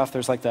interesting stuff.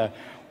 There's like the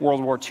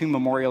World War II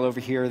memorial over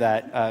here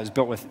that is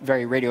built with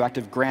very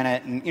radioactive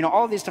granite, and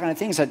all of these kind of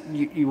things that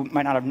you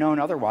might not have known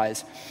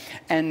otherwise.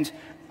 And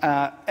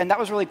that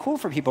was really cool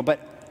for people. But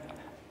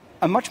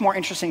a much more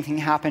interesting thing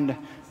happened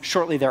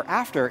shortly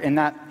thereafter, in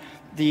that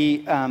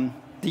the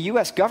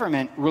U.S.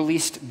 government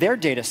released their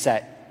data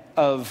set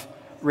of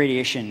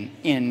radiation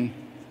in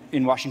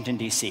Washington,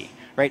 D.C.,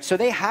 right? So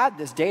they had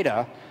this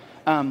data,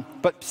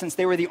 but since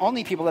they were the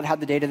only people that had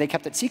the data, they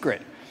kept it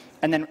secret.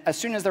 And then as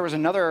soon as there was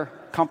another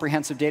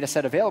comprehensive data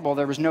set available,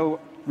 there was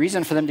no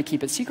reason for them to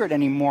keep it secret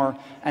anymore,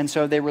 and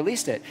so they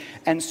released it.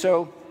 And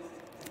so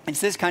it's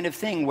this kind of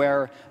thing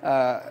where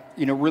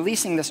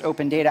releasing this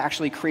open data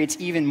actually creates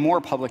even more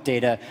public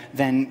data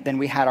than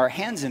we had our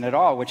hands in at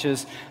all, which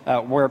is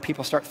where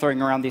people start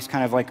throwing around these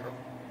kind of like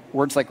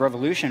words like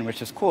revolution,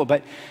 which is cool.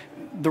 But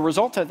the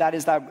result of that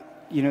is that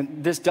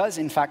this does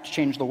in fact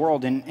change the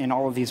world in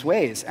all of these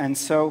ways. And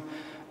so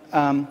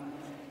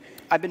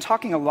I've been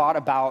talking a lot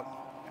about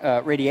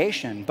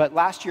radiation, but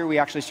last year we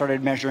actually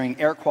started measuring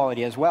air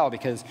quality as well,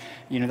 because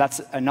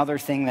that's another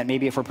thing that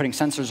maybe if we're putting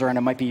sensors around,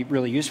 it might be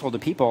really useful to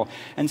people.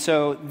 And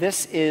so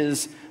this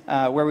is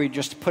where we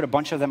just put a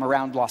bunch of them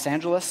around Los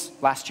Angeles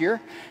last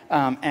year,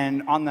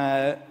 and on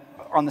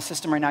the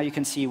system right now, you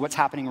can see what's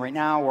happening right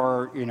now,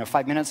 or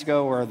 5 minutes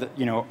ago, or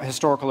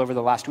historical over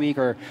the last week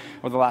or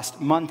the last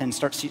month, and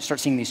start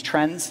seeing these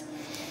trends,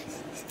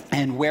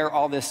 and where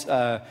all this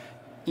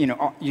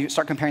you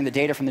start comparing the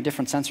data from the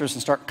different sensors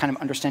and start kind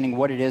of understanding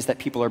what it is that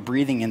people are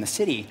breathing in the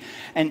city.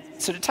 And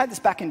so to tie this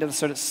back into the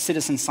sort of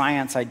citizen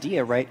science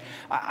idea, right?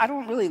 I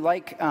don't really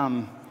like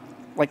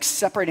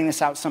separating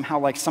this out somehow,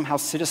 like somehow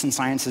citizen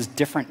science is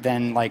different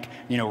than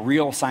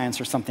real science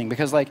or something,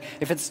 because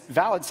if it's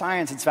valid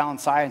science, it's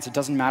valid science. It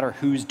doesn't matter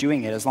who's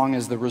doing it as long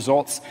as the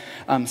results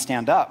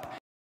stand up.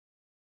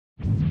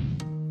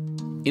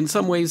 In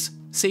some ways,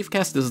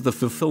 Safecast is the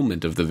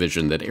fulfillment of the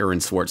vision that Aaron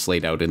Swartz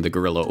laid out in the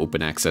Guerrilla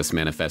Open Access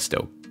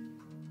Manifesto.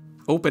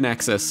 Open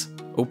access,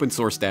 open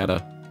source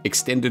data,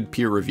 extended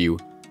peer review,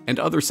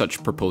 and other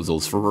such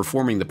proposals for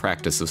reforming the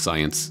practice of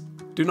science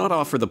do not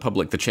offer the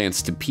public the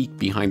chance to peek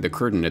behind the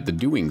curtain at the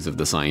doings of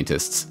the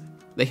scientists.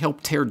 They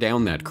help tear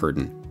down that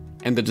curtain,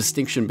 and the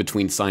distinction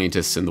between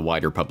scientists and the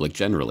wider public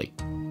generally.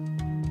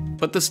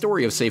 But the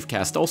story of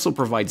Safecast also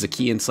provides a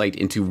key insight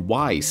into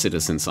why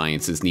citizen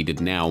science is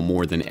needed now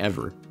more than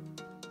ever.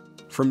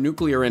 From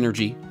nuclear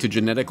energy, to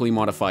genetically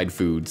modified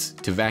foods,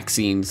 to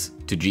vaccines,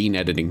 to gene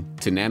editing,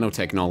 to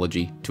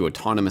nanotechnology, to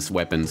autonomous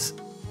weapons,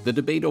 the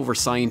debate over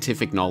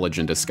scientific knowledge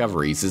and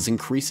discoveries is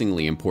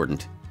increasingly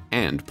important,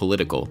 and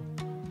political.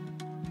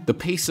 The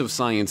pace of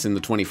science in the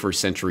 21st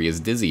century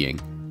is dizzying,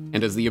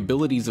 and as the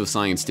abilities of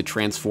science to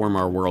transform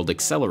our world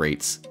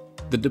accelerates,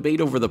 the debate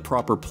over the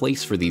proper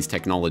place for these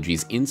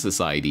technologies in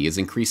society is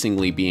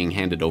increasingly being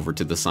handed over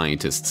to the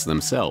scientists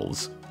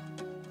themselves.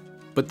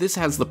 But this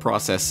has the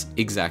process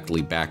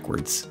exactly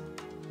backwards.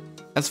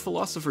 As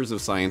philosophers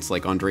of science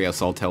like Andrea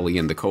Saltelli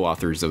and the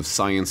co-authors of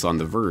Science on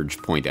the Verge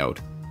point out,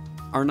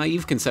 our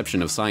naive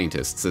conception of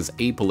scientists as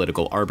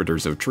apolitical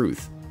arbiters of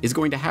truth is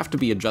going to have to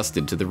be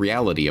adjusted to the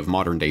reality of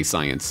modern-day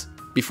science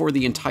before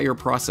the entire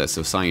process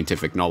of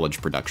scientific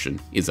knowledge production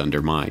is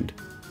undermined.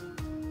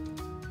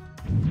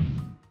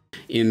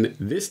 In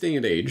this day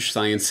and age,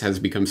 science has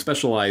become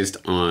specialized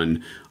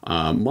on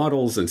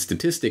models and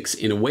statistics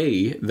in a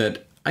way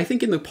that I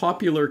think in the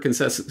popular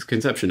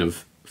conception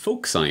of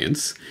folk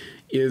science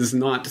is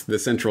not the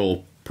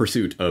central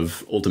pursuit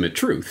of ultimate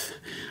truth.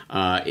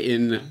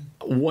 In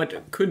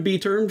what could be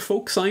termed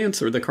folk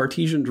science or the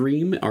Cartesian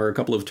dream are a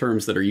couple of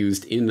terms that are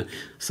used in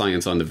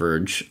Science on the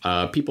Verge.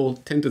 People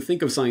tend to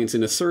think of science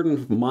in a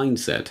certain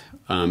mindset,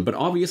 but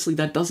obviously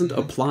that doesn't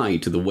apply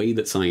to the way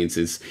that science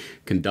is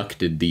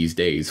conducted these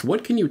days.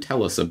 What can you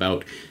tell us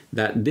about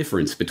that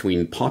difference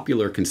between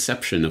popular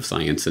conception of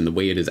science and the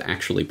way it is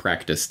actually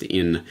practiced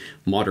in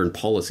modern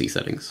policy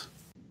settings?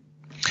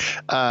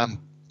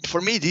 For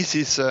me, this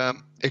is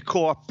a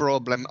core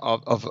problem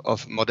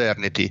of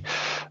modernity.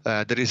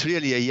 There is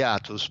really a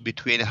hiatus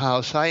between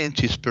how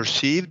science is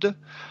perceived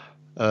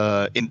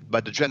by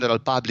the general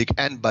public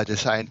and by the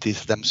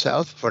scientists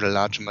themselves, for a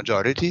large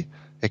majority.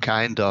 A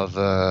kind of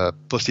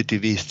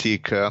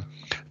positivistic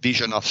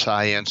vision of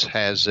science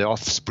as the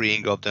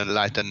offspring of the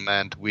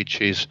Enlightenment,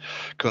 which is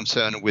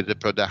concerned with the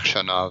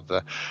production of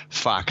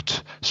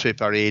fact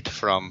separate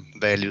from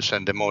values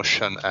and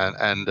emotion,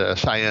 and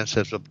science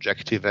as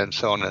objective, and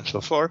so on and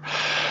so forth.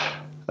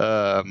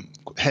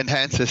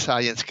 enhance a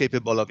science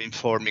capable of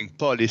informing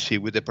policy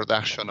with the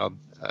production of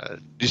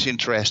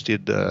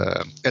disinterested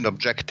and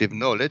objective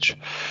knowledge,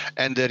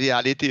 and the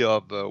reality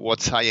of what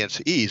science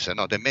is,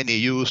 the many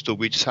use to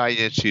which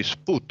science is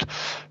put,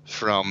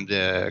 from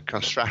the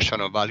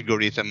construction of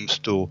algorithms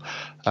to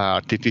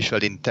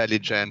artificial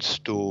intelligence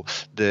to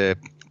the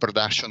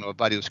production of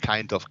various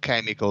kinds of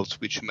chemicals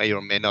which may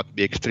or may not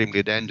be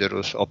extremely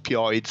dangerous,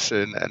 opioids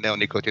and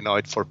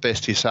neonicotinoid for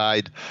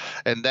pesticide,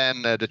 and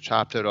then the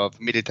chapter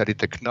of military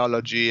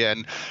technology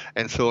and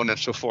so on and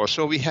so forth.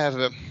 So we have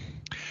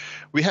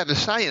a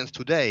science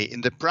today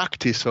in the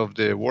practice of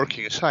the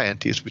working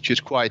scientist, which is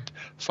quite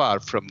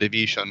far from the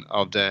vision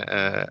of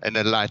an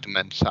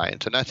Enlightenment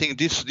science. And I think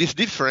this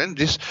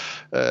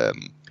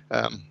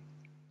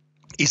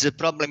is a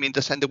problem in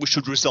the sense that we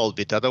should resolve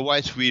it.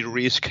 Otherwise, we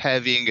risk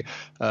having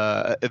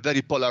a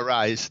very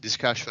polarized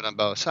discussion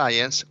about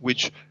science,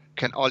 which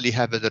can only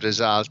have as a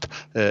result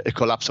a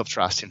collapse of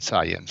trust in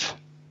science.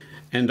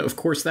 And of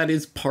course, that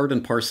is part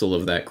and parcel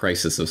of that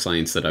crisis of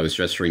science that I was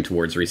gesturing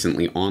towards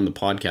recently on the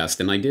podcast.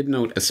 And I did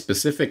note a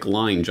specific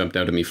line jumped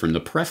out at me from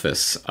the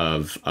preface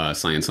of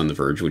Science on the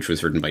Verge, which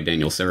was written by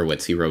Daniel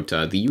Sarowitz. He wrote,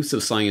 "The use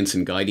of science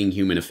in guiding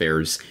human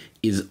affairs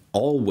is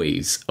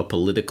always a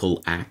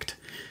political act."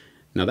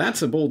 Now,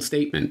 that's a bold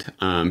statement,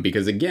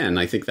 because, again,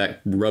 I think that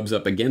rubs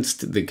up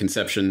against the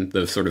conception,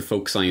 the sort of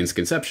folk science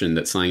conception,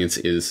 that science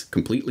is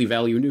completely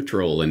value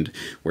neutral and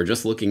we're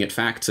just looking at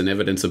facts and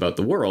evidence about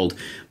the world.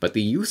 But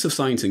the use of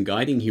science in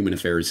guiding human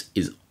affairs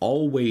is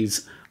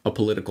always a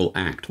political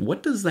act.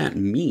 What does that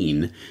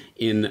mean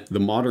in the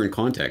modern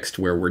context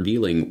where we're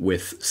dealing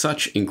with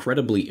such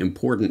incredibly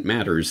important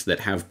matters that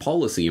have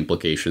policy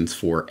implications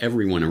for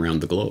everyone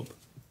around the globe?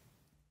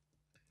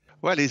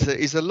 Well,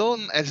 it's a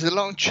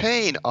long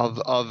chain of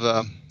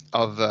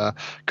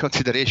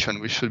consideration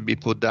which should be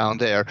put down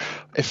there.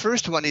 A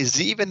first one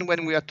is, even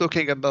when we are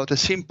talking about a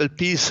simple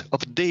piece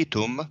of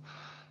datum,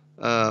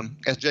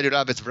 as Jerry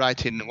Ravitz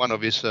writes in one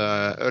of his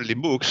early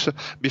books,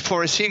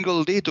 before a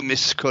single datum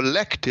is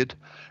collected,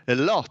 a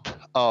lot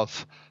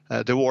of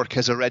the work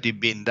has already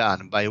been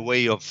done by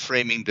way of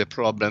framing the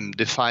problem,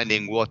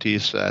 defining what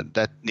is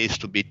that needs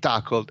to be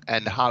tackled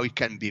and how it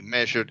can be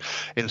measured,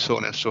 and so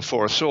on and so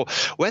forth. So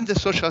when the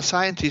social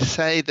scientists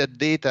say that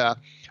data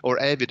or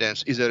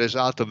evidence is a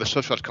result of a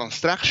social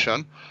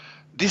construction,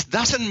 this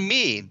doesn't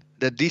mean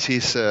that this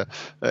is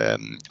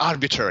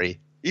arbitrary.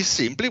 It's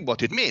simply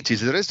what it means.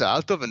 It's the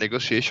result of a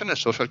negotiation and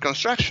social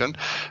construction.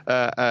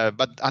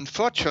 But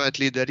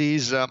unfortunately, there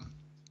is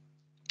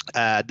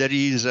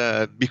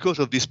because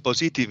of this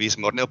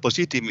positivism or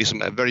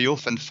neopositivism very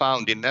often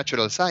found in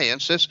natural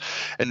sciences,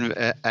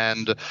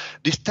 and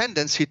this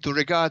tendency to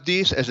regard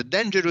this as a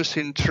dangerous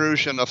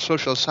intrusion of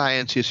social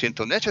sciences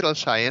into natural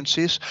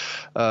sciences,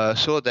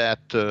 so that,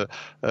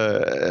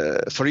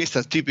 for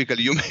instance,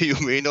 typically you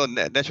may know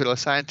natural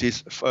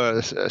scientists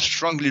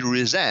strongly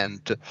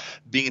resent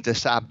being the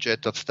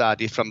subject of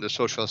study from the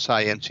social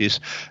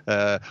sciences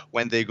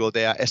when they go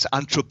there as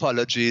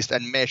anthropologists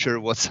and measure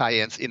what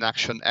science in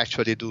action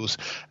actually does,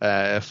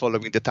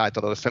 following the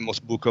title of a famous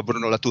book of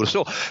Bruno Latour.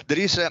 So there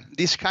is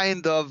this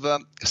kind of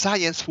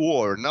science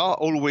war,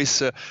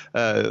 always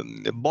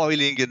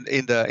boiling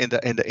in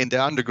the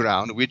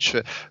underground, which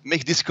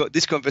makes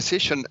this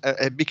conversation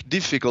a bit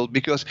difficult,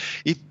 because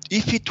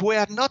if it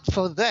were not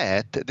for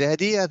that, the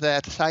idea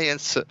that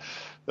science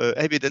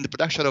the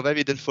production of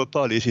evidence for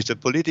policy is a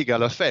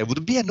political affair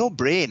would be a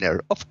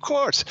no-brainer, of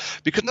course,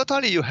 because not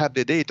only you have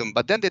the datum,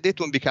 but then the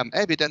datum become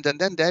evident, and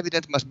then the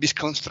evidence must be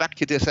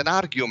constructed as an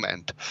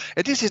argument.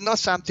 And this is not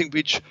something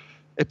which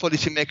a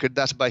policymaker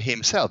does by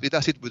himself. He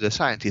does it with a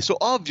scientist. So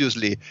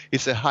obviously,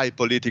 it's a high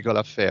political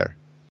affair.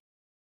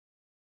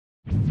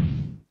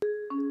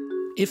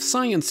 If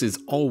science is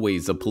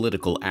always a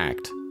political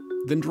act,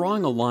 then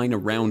drawing a line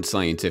around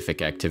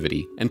scientific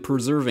activity and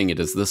preserving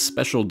it as the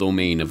special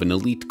domain of an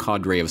elite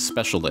cadre of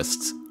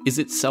specialists is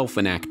itself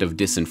an act of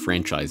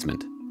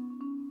disenfranchisement.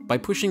 By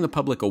pushing the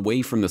public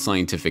away from the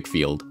scientific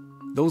field,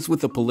 those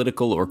with a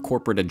political or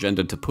corporate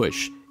agenda to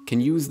push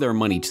can use their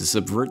money to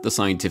subvert the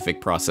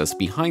scientific process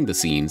behind the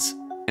scenes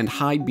and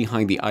hide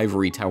behind the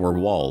ivory tower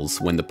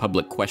walls when the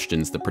public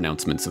questions the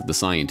pronouncements of the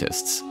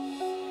scientists.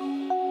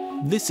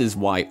 This is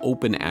why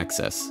open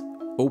access,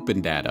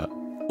 open data,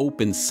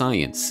 open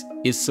science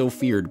is so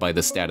feared by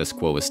the status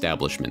quo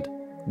establishment,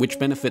 which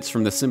benefits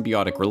from the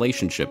symbiotic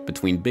relationship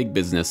between big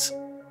business,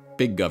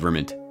 big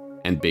government,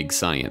 and big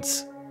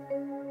science.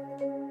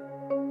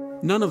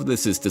 None of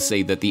this is to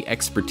say that the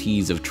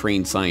expertise of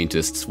trained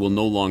scientists will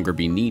no longer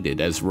be needed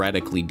as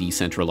radically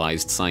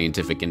decentralized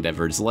scientific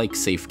endeavors like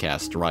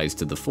SafeCast rise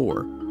to the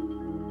fore.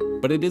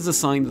 But it is a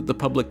sign that the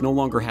public no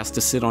longer has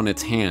to sit on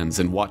its hands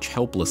and watch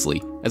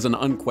helplessly as an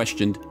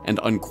unquestioned and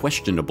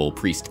unquestionable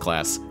priest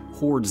class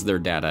hoards their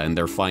data and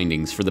their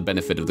findings for the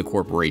benefit of the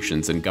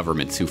corporations and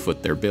governments who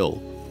foot their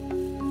bill.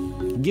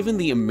 Given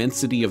the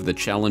immensity of the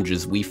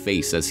challenges we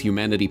face as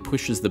humanity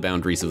pushes the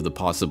boundaries of the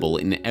possible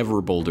in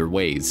ever bolder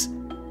ways,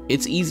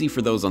 it's easy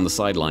for those on the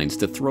sidelines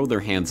to throw their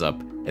hands up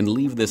and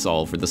leave this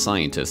all for the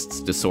scientists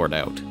to sort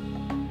out.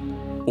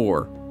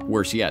 Or,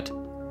 worse yet,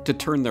 to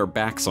turn their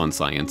backs on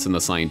science and the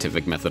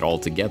scientific method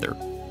altogether.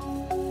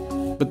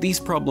 But these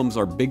problems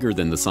are bigger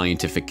than the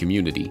scientific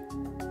community,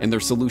 and their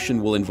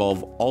solution will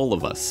involve all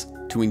of us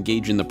to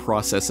engage in the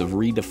process of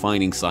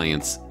redefining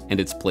science and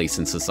its place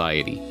in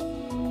society.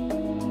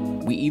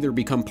 We either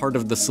become part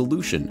of the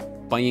solution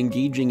by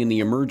engaging in the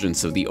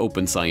emergence of the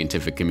open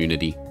scientific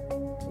community,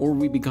 or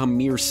we become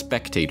mere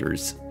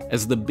spectators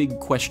as the big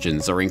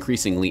questions are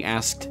increasingly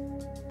asked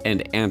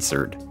and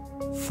answered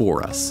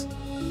for us.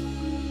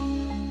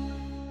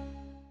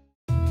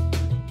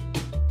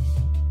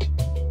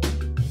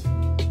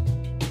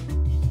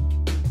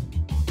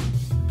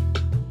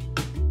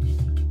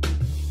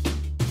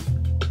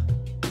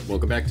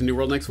 Welcome back to New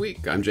World Next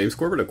Week. I'm James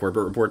Corbett of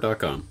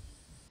CorbettReport.com.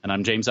 And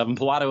I'm James Evan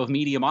Pilato of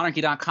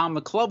MediaMonarchy.com.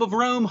 The Club of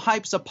Rome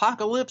hypes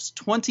Apocalypse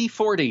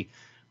 2040.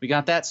 We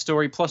got that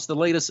story plus the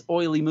latest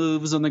oily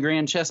moves on the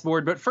grand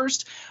chessboard. But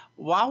first,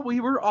 while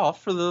we were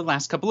off for the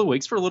last couple of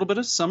weeks for a little bit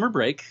of summer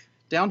break,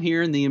 down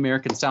here in the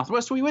American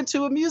Southwest, we went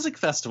to a music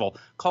festival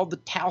called the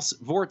Taos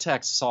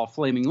Vortex. Saw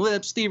Flaming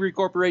Lips, Thievery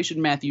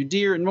Corporation, Matthew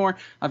Deere, and more.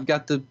 I've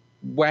got the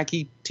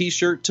wacky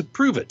t-shirt to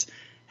prove it.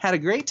 Had a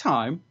great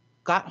time.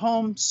 Got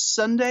home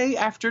Sunday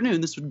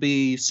afternoon. This would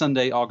be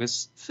Sunday,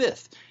 August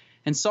 5th.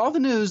 And saw the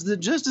news that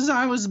just as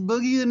I was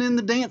boogieing in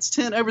the dance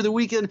tent over the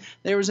weekend,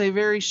 there was a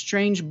very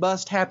strange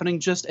bust happening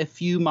just a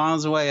few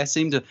miles away. I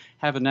seem to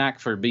have a knack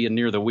for being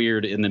near the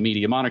weird in the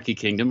Media Monarchy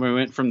Kingdom. We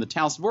went from the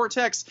Taos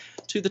Vortex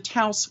to the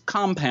Taos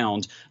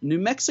Compound. New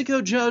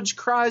Mexico judge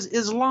cries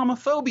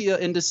Islamophobia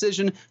in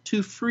decision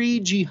to free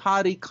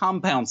Jihadi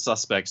compound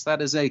suspects.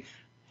 That is a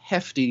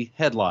hefty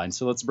headline,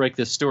 so let's break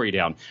this story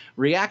down.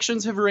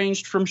 Reactions have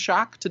ranged from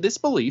shock to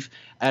disbelief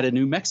at a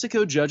New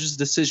Mexico judge's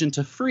decision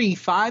to free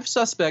 5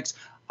 suspects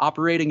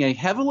operating a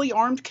heavily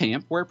armed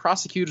camp where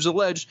prosecutors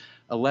alleged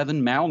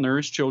 11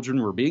 malnourished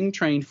children were being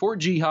trained for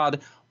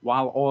jihad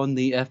while on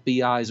the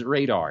FBI's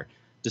radar.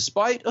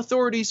 Despite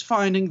authorities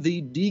finding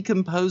the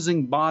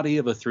decomposing body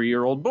of a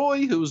 3-year-old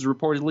boy who was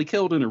reportedly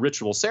killed in a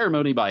ritual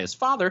ceremony by his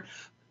father,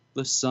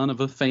 the son of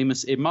a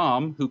famous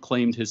imam who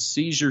claimed his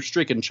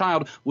seizure-stricken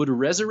child would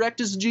resurrect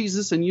as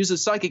Jesus and use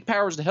his psychic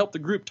powers to help the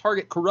group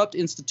target corrupt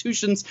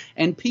institutions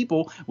and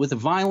people with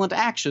violent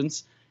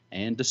actions.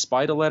 And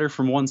despite a letter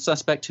from one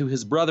suspect to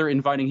his brother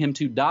inviting him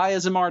to die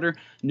as a martyr,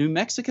 New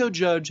Mexico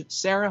judge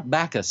Sarah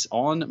Backus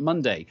on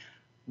Monday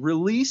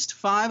released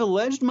 5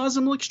 alleged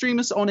Muslim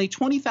extremists on a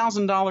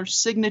 $20,000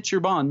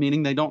 signature bond,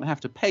 meaning they don't have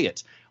to pay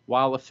it,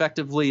 while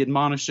effectively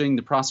admonishing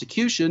the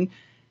prosecution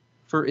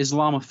for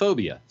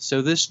Islamophobia.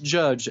 So this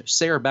judge,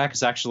 Sarah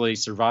Backus, actually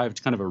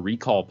survived kind of a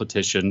recall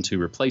petition to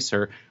replace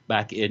her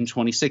back in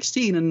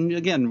 2016. And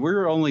again,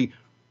 we're only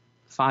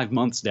 5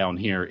 months down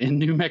here in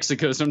New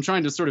Mexico, so I'm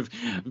trying to sort of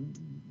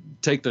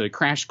take the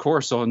crash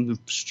course on the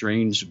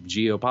strange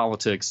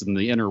geopolitics and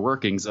the inner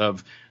workings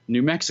of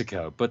New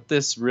Mexico. But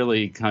this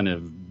really kind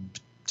of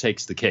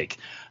takes the cake.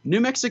 New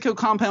Mexico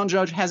compound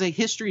judge has a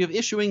history of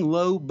issuing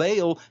low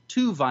bail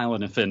to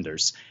violent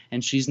offenders,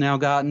 and she's now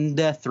gotten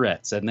death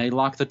threats, and they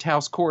locked the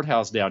Taos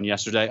courthouse down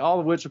yesterday, all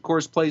of which, of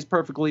course, plays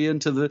perfectly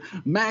into the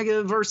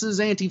MAGA versus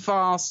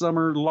Antifa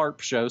summer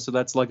LARP show, so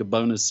that's like a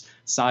bonus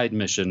side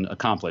mission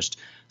accomplished.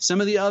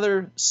 Some of the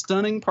other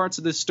stunning parts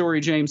of this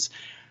story, James,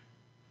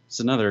 it's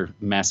another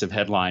massive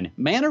headline.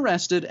 Man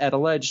arrested at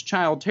alleged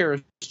child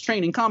terrorist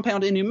training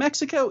compound in New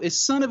Mexico is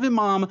son of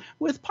imam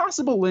with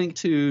possible link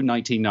to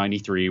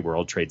 1993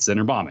 World Trade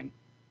Center bombing.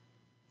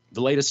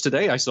 The latest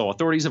today, I saw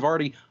authorities have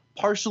already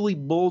partially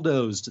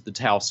bulldozed the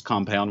Taos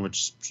compound,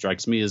 which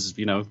strikes me as,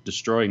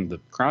 destroying the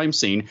crime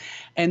scene.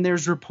 And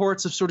there's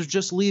reports of sort of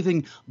just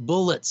leaving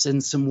bullets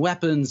and some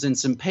weapons and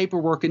some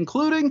paperwork,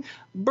 including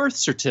birth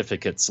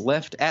certificates,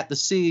 left at the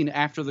scene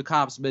after the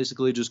cops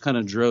basically just kind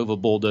of drove a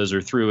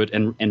bulldozer through it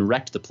and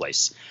wrecked the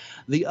place.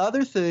 The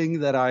other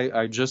thing that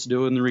I just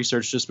doing the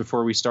research just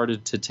before we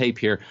started to tape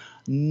here,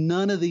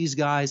 none of these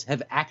guys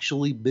have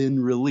actually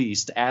been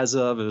released as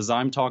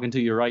I'm talking to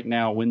you right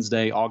now,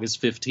 Wednesday,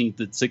 August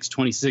 15th at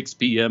 6:26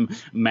 p.m.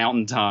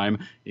 Mountain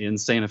Time in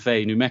Santa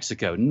Fe, New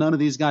Mexico. None of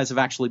these guys have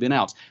actually been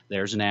out.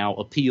 There's now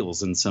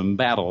appeals and some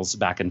battles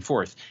back and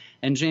forth.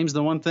 And James,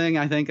 the one thing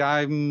I think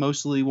I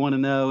mostly want to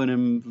know and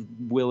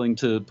am willing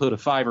to put a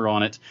 $5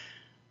 on it,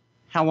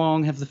 how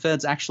long have the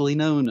feds actually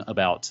known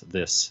about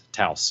this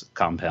Taos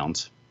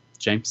compound?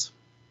 James?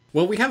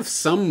 Well, we have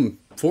some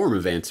form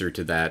of answer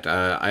to that.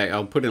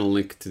 I'll put in a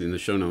link in the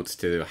show notes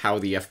to how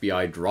the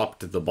FBI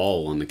dropped the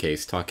ball on the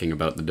case, talking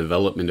about the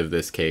development of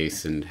this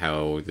case and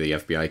how the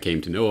FBI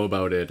came to know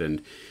about it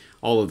and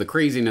all of the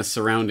craziness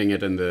surrounding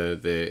it and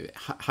the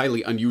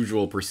highly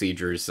unusual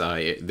procedures.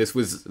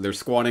 They're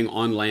squatting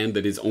on land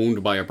that is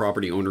owned by a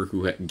property owner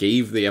who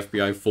gave the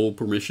FBI full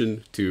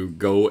permission to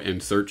go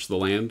and search the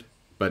land.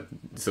 But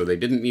so they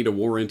didn't need a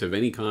warrant of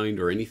any kind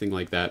or anything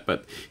like that,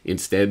 but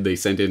instead they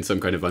sent in some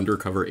kind of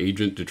undercover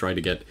agent to try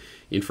to get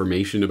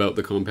information about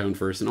the compound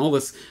first, and all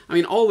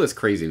this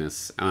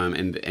craziness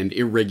and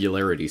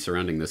irregularity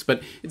surrounding this.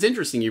 But it's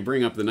interesting you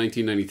bring up the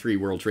 1993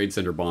 World Trade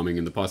Center bombing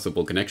and the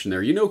possible connection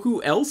there. You know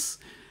who else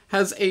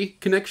has a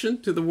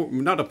connection to the,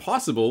 not a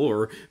possible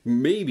or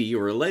maybe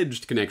or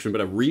alleged connection,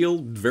 but a real,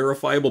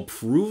 verifiable,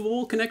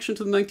 provable connection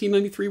to the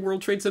 1993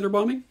 World Trade Center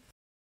bombing?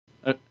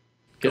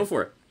 Go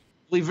for it.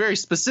 Very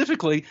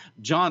specifically,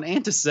 John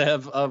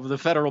Antisev of the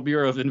Federal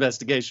Bureau of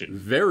Investigation.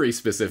 Very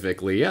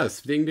specifically,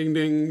 yes. Ding, ding,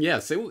 ding.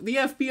 Yes, the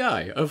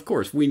FBI, of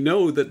course. We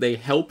know that they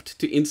helped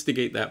to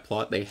instigate that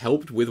plot. They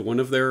helped with one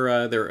of their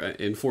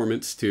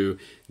informants to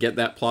get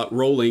that plot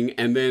rolling,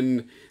 and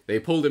then they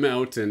pulled him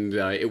out, and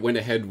it went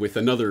ahead with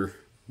another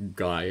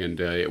guy, and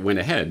it went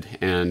ahead.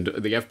 And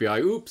the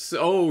FBI, oops,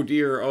 oh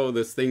dear, oh,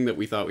 this thing that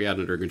we thought we had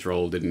under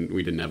control,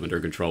 we didn't have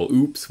under control.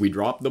 Oops, we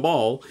dropped the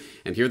ball,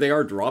 and here they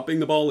are dropping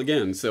the ball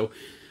again. So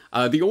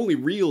the only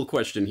real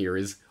question here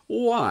is,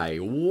 why?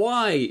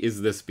 Why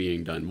is this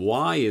being done?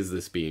 Why is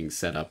this being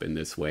set up in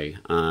this way?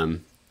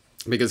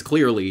 Because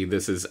clearly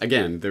this is,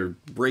 again, they're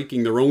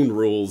breaking their own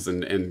rules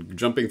and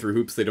jumping through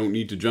hoops they don't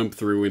need to jump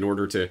through in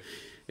order to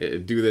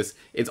do this.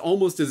 It's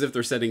almost as if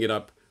they're setting it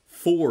up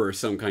for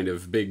some kind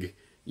of big,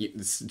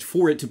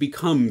 for it to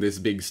become this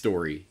big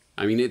story.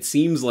 I mean, it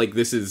seems like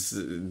this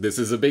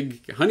is a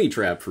big honey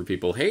trap for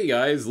people. Hey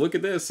guys, look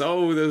at this.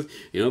 Oh,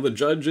 the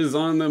judge is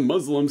on the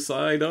Muslim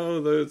side.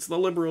 Oh, it's the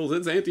liberals.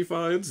 It's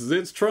Antifa.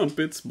 It's Trump.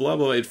 It's blah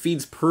blah. It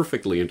feeds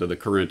perfectly into the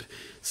current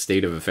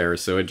state of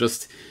affairs. So it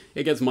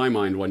gets my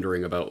mind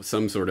wondering about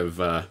some sort of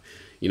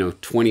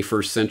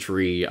 21st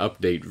century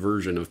update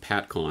version of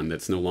PatCon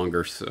that's no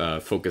longer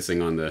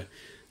focusing on the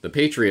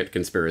Patriot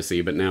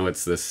conspiracy, but now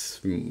it's this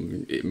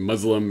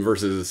Muslim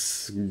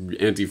versus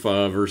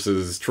Antifa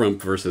versus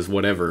Trump versus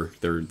whatever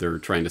they're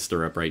trying to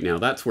stir up right now.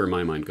 That's where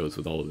my mind goes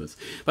with all of this.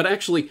 But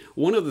actually,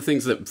 one of the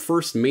things that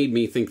first made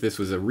me think this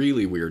was a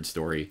really weird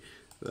story,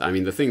 I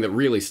mean, the thing that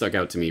really stuck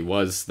out to me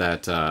was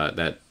that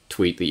that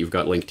tweet that you've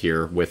got linked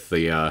here with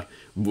the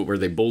where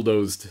they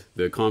bulldozed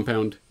the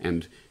compound,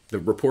 and the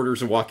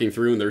reporters are walking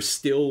through, and there's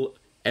still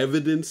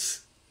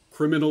evidence,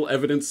 criminal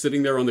evidence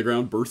sitting there on the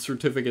ground, birth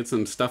certificates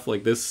and stuff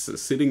like this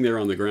sitting there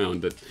on the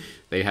ground that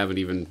they haven't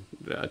even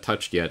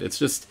touched yet. It's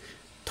just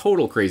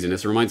total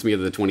craziness. It reminds me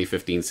of the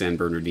 2015 San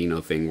Bernardino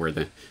thing where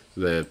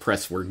the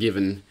press were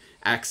given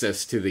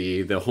access to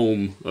the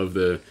home of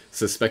the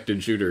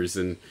suspected shooters,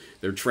 and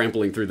they're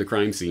trampling through the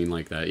crime scene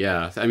like that.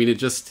 Yeah, I mean,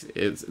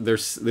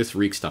 this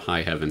reeks to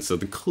high heaven. So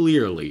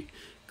clearly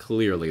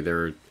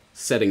they're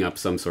setting up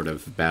some sort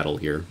of battle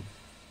here.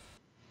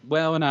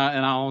 Well, and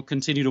I'll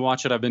continue to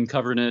watch it. I've been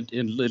covering it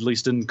at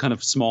least in kind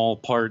of small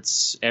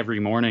parts every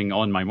morning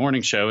on my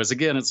morning show. As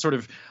again, it's sort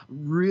of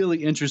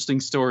really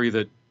interesting story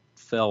that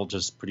fell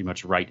just pretty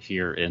much right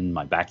here in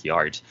my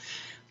backyard.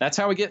 That's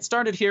how we get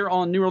started here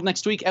on New World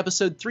Next Week,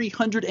 episode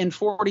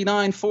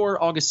 349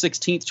 for August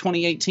 16th,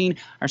 2018.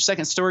 Our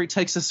second story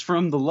takes us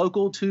from the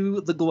local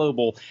to the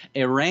global.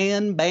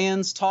 Iran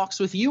bans talks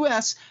with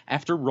U.S.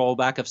 after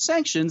rollback of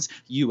sanctions.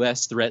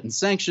 U.S. threatens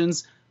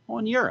sanctions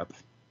on Europe.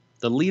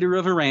 The leader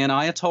of Iran,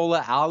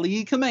 Ayatollah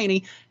Ali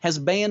Khamenei, has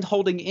banned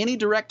holding any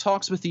direct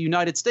talks with the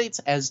United States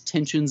as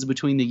tensions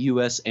between the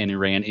U.S. and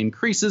Iran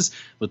increases,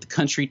 with the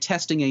country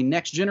testing a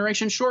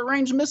next-generation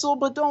short-range missile.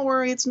 But don't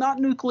worry, it's not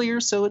nuclear,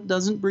 so it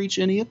doesn't breach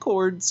any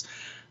accords.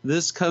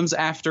 This comes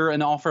after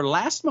an offer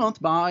last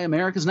month by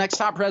America's next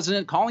top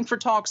president calling for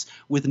talks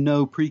with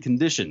no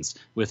preconditions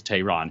with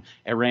Tehran.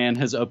 Iran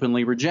has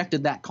openly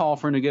rejected that call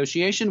for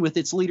negotiation, with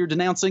its leader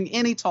denouncing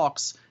any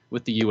talks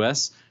with the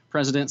U.S.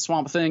 President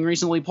Swamp Thing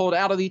recently pulled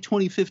out of the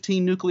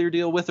 2015 nuclear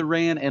deal with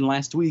Iran and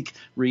last week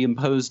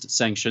reimposed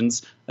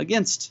sanctions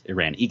against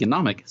Iran,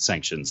 economic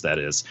sanctions, that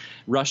is.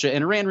 Russia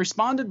and Iran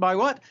responded by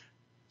what?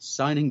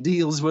 Signing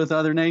deals with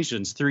other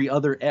nations, 3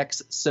 other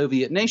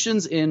ex-Soviet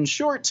nations. In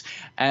short,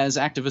 as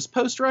Activist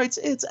Post writes,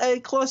 it's a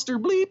cluster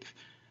bleep.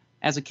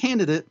 As a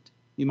candidate,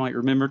 you might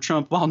remember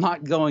Trump, while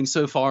not going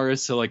so far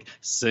as to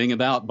sing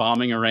about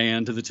bombing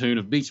Iran to the tune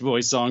of Beach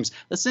Boys songs,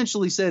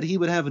 essentially said he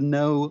would have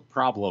no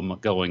problem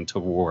going to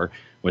war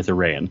with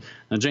Iran.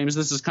 Now, James,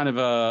 this is kind of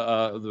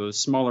the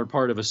smaller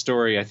part of a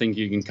story I think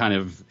you can kind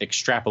of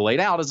extrapolate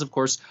out, as of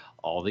course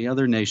all the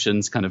other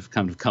nations kind of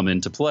come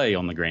into play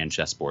on the grand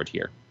chessboard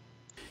here.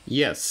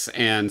 Yes,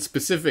 and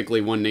specifically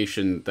one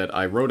nation that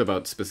I wrote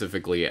about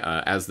specifically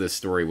as this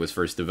story was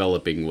first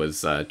developing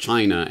was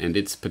China and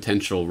its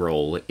potential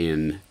role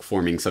in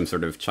forming some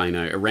sort of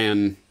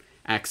China-Iran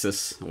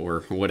axis,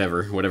 or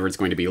whatever it's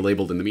going to be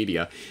labeled in the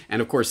media.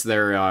 And of course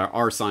there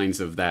are signs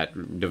of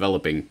that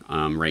developing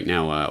right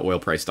now.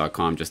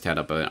 Oilprice.com just had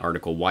up an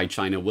article, Why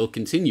China Will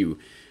Continue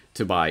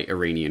to Buy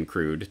Iranian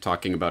Crude,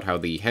 talking about how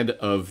the head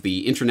of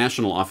the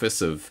International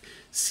Office of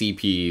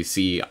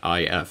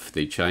CPCIF,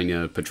 the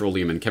China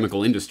Petroleum and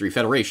Chemical Industry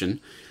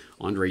Federation,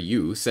 Andre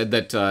Yu, said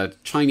that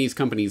Chinese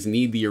companies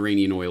need the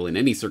Iranian oil in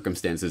any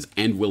circumstances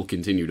and will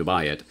continue to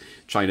buy it.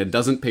 China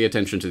doesn't pay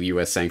attention to the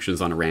U.S.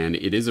 sanctions on Iran.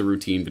 It is a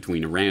routine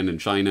between Iran and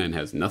China and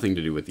has nothing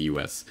to do with the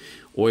U.S.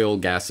 Oil,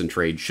 gas, and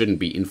trade shouldn't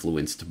be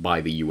influenced by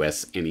the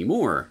U.S.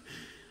 anymore.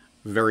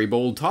 Very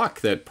bold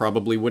talk that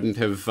probably wouldn't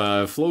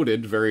have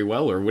floated very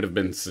well, or would have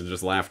been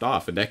just laughed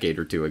off a decade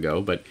or two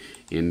ago, but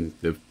in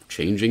the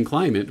changing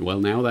climate, well,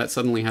 now that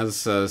suddenly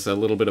has a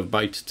little bit of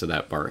bite to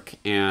that bark.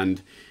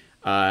 And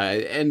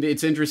And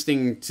it's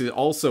interesting to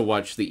also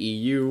watch the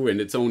EU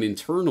and its own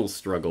internal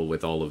struggle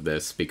with all of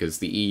this, because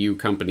the EU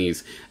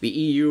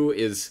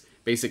is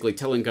basically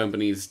telling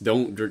companies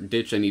don't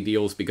ditch any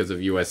deals because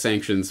of US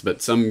sanctions,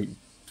 but some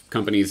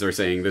companies are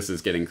saying this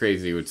is getting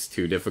crazy, it's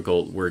too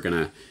difficult, we're going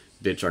to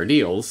ditch our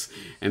deals.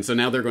 And so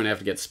now they're going to have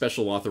to get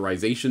special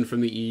authorization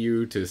from the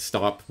EU to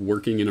stop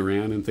working in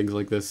Iran and things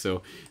like this.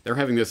 So they're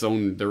having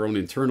their own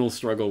internal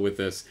struggle with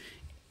this.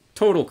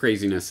 Total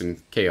craziness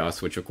and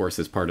chaos, which of course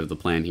is part of the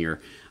plan here.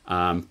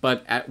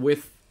 But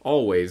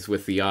always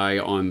with the eye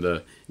on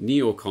the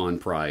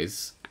neocon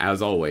prize,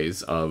 as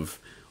always, of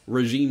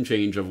regime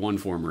change of one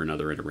form or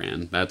another in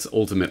Iran. That's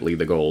ultimately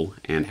the goal,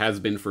 and has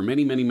been for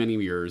many, many, many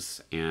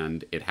years,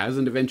 and it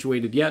hasn't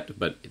eventuated yet,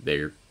 but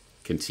they're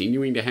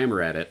continuing to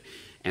hammer at it.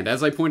 And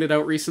as I pointed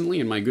out recently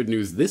in my Good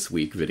News This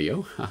Week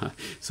video,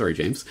 sorry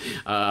James,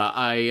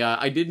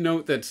 I did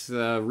note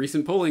that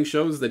recent polling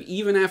shows that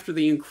even after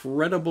the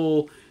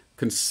incredible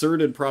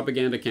concerted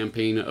propaganda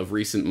campaign of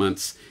recent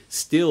months,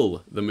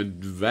 still the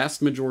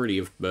vast majority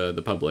of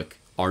the public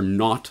are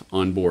not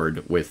on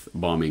board with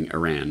bombing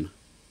Iran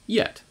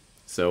yet.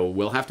 So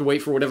we'll have to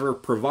wait for whatever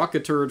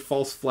provocateur,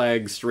 false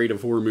flag, Strait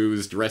of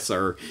Hormuz, dress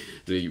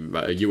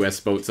the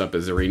U.S. boats up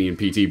as Iranian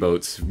PT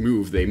boats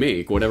move they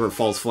make, whatever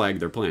false flag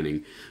they're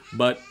planning.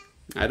 But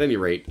at any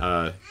rate,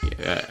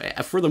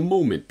 for the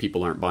moment,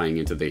 people aren't buying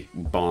into the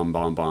bomb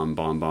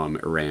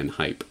Iran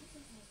hype.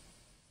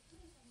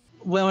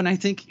 Well, and I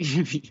think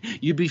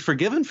you'd be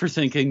forgiven for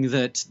thinking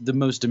that the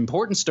most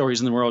important stories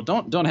in the world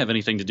don't have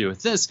anything to do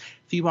with this.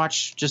 If you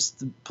watch just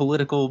the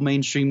political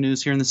mainstream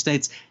news here in the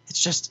States,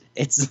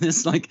 it's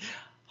this like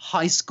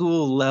high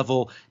school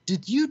level.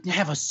 Did you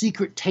have a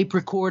secret tape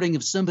recording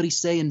of somebody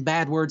saying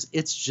bad words?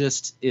 It's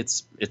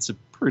a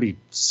pretty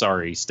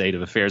sorry state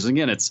of affairs. And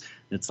again,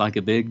 it's like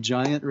a big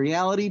giant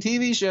reality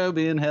TV show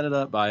being headed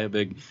up by a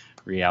big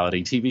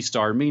reality TV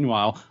star.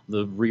 Meanwhile,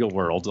 the real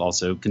world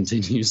also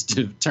continues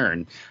to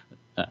turn.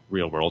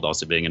 Real World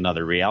also being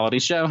another reality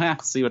show.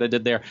 See what I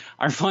did there?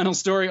 Our final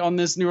story on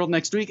this New World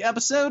Next Week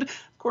episode.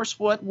 Of course,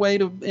 what way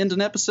to end an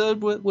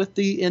episode with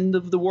the end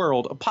of the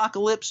world?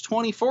 Apocalypse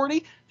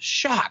 2040?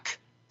 Shock.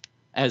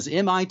 As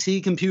MIT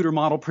computer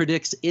model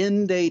predicts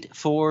end date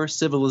for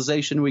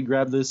civilization. We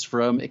grabbed this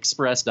from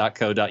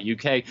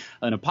express.co.uk.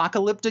 An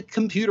apocalyptic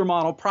computer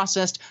model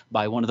processed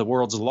by one of the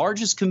world's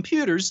largest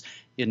computers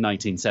in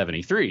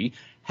 1973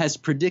 has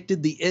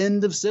predicted the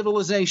end of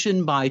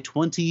civilization by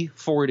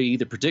 2040.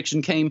 The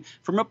prediction came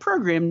from a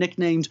program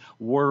nicknamed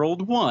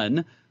World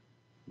One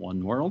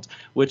World,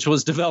 which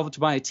was developed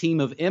by a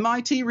team of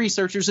MIT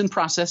researchers and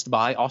processed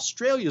by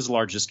Australia's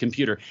largest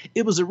computer.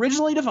 It was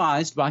originally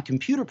devised by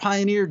computer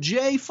pioneer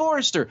Jay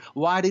Forrester.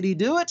 Why did he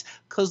do it?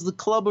 Because the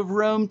Club of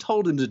Rome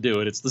told him to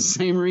do it. It's the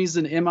same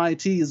reason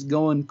MIT is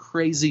going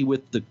crazy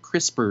with the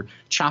CRISPR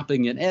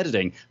chopping and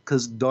editing,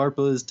 because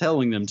DARPA is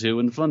telling them to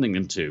and funding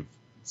them to.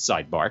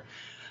 Sidebar.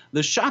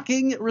 The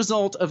shocking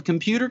result of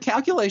computer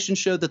calculation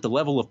showed that the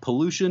level of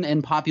pollution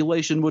and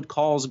population would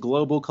cause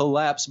global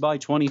collapse by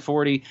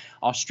 2040.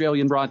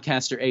 Australian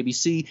broadcaster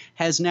ABC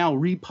has now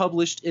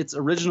republished its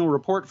original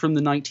report from the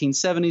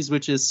 1970s,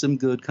 which is some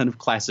good kind of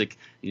classic,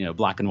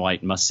 black and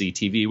white must-see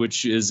TV,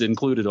 which is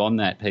included on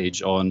that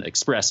page on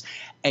Express.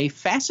 A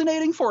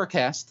fascinating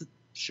forecast that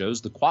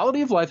shows the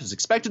quality of life is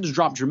expected to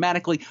drop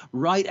dramatically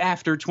right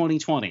after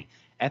 2020.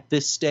 At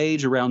this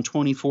stage, around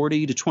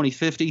 2040 to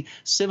 2050,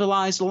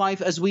 civilized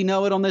life as we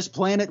know it on this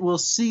planet will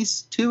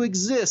cease to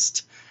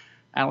exist.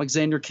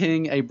 Alexander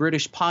King, a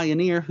British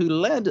pioneer who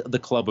led the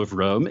Club of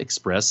Rome,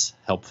 Express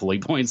helpfully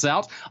points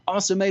out,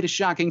 also made a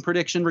shocking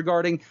prediction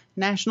regarding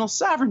national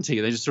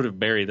sovereignty. They just sort of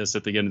bury this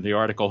at the end of the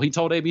article. He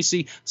told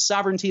ABC,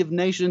 sovereignty of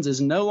nations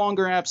is no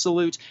longer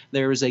absolute.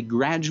 There is a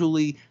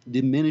gradually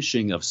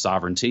diminishing of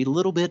sovereignty,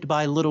 little bit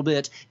by little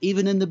bit,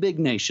 even in the big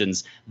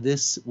nations.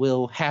 This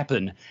will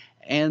happen.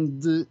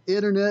 And the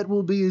internet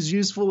will be as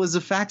useful as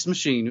a fax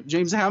machine.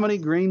 James, how many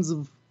grains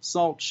of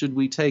salt should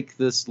we take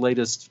this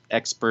latest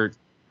expert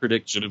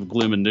prediction of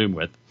gloom and doom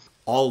with?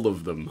 All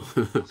of them.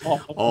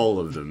 All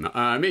of them.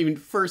 I mean,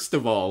 first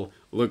of all,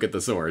 look at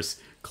the source,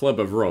 Club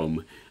of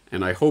Rome.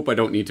 And I hope I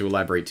don't need to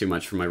elaborate too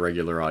much for my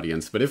regular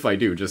audience, but if I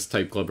do, just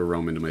type Club of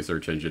Rome into my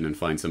search engine and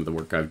find some of the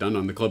work I've done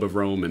on the Club of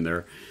Rome and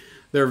their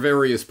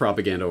various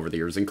propaganda over the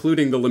years,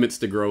 including the limits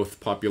to growth,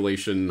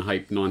 population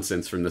hype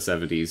nonsense from the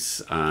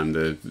 70s,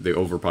 the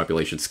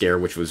overpopulation scare,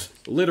 which was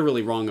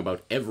literally wrong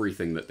about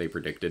everything that they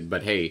predicted.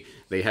 But hey,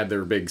 they had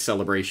their big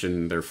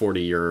celebration, their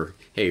 40-year,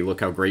 hey,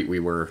 look how great we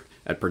were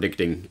at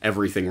predicting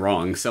everything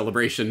wrong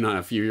celebration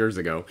a few years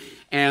ago.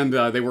 And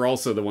they were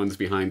also the ones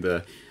behind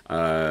the,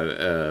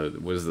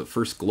 was the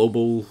first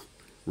global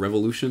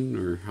revolution,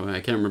 or I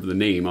can't remember the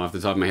name off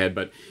the top of my head,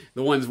 but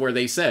the ones where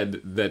they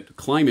said that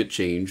climate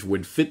change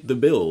would fit the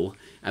bill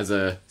as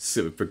a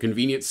super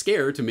convenient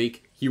scare to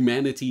make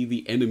humanity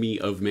the enemy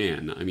of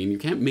man. I mean, you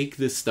can't make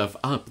this stuff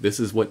up. This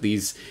is what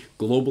these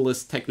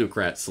globalist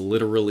technocrats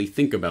literally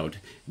think about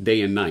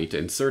day and night,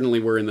 and certainly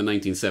were in the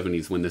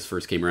 1970s when this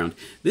first came around.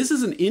 This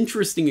is an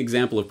interesting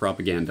example of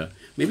propaganda.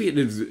 Maybe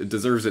it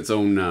deserves its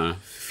own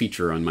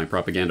feature on my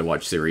Propaganda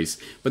Watch series,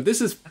 but this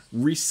is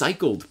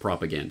recycled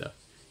propaganda.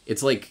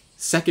 It's like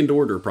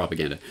second-order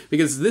propaganda,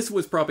 because this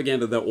was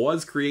propaganda that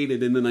was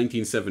created in the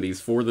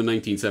 1970s for the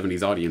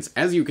 1970s audience.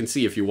 As you can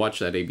see if you watch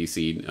that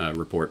ABC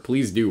report,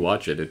 please do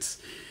watch it. It's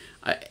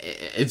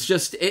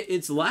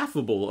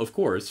laughable, of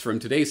course, from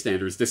today's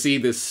standards, to see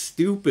this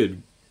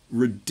stupid,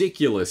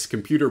 ridiculous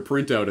computer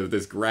printout of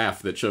this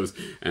graph that shows,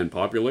 and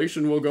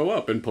population will go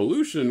up, and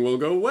pollution will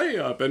go way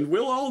up, and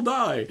we'll all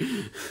die.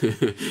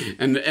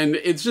 and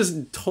it's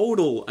just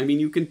total, I mean,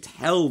 you can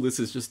tell this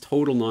is just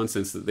total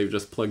nonsense that they've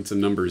just plugged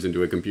some numbers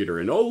into a computer,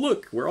 and oh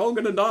look, we're all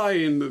gonna die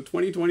in the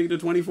 2020 to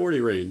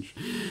 2040 range.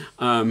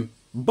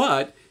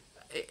 But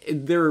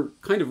they're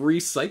kind of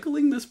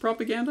recycling this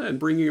propaganda and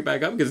bringing it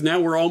back up, because now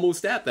we're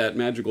almost at that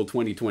magical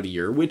 2020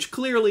 year, which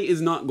clearly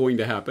is not going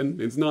to happen.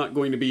 It's not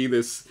going to be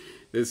this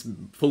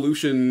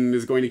pollution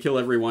is going to kill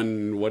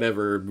everyone,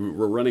 whatever,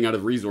 we're running out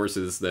of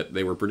resources that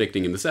they were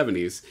predicting in the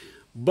 70s.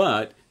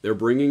 But they're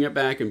bringing it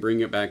back and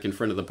bringing it back in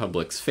front of the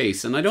public's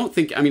face. And I don't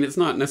think, I mean, it's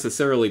not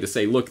necessarily to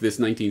say, look, this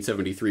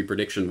 1973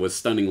 prediction was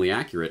stunningly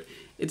accurate.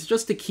 It's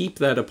just to keep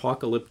that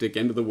apocalyptic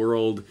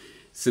end-of-the-world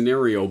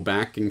scenario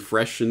back and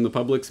fresh in the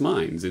public's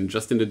minds, and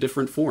just in a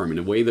different form, in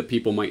a way that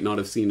people might not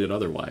have seen it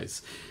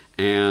otherwise.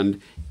 And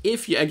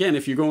if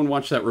you go and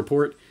watch that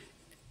report,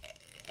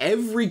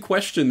 every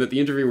question that the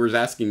interviewer is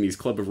asking these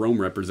Club of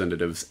Rome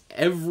representatives,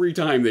 every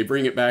time they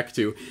bring it back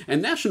to,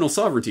 and national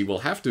sovereignty will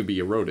have to be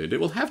eroded, it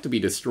will have to be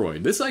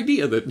destroyed. This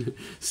idea that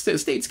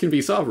states can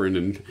be sovereign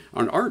and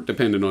aren't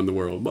dependent on the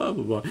world, blah,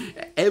 blah, blah.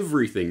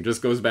 Everything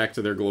just goes back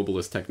to their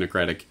globalist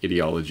technocratic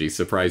ideology.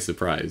 Surprise,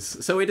 surprise.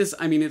 So it is,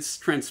 I mean, it's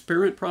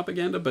transparent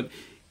propaganda, but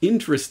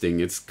interesting.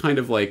 It's kind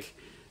of like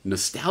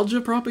nostalgia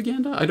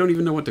propaganda? I don't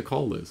even know what to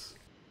call this.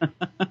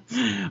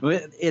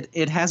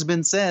 It has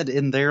been said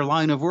in their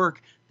line of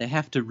work, they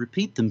have to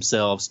repeat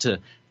themselves to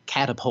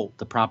catapult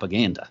the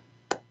propaganda.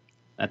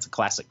 That's a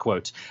classic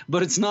quote.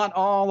 But it's not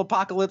all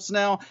apocalypse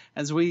now.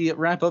 As we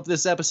wrap up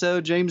this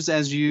episode, James,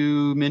 as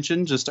you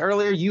mentioned just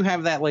earlier, you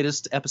have that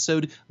latest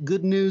episode,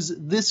 Good News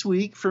This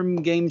Week,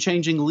 from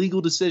game-changing legal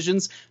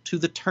decisions to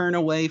the turn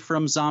away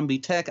from zombie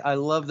tech. I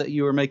love that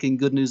you are making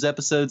Good News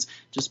episodes.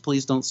 Just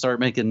please don't start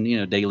making,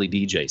 daily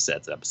DJ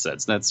sets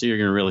episodes. You're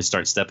going to really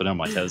start stepping on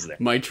my toes there.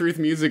 My Truth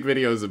music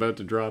video is about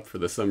to drop for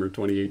the summer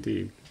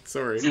 2018.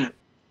 Sorry.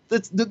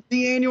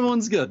 The annual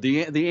one's good.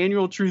 The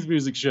annual Truth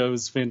Music show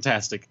is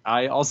fantastic.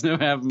 I also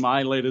have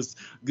my latest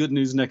Good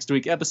News Next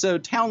Week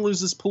episode, Town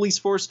Loses Police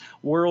Force,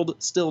 World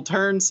Still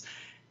Turns.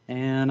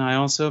 And I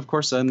also, of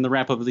course, in the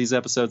wrap-up of these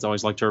episodes, I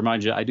always like to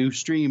remind you, I do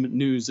stream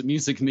news,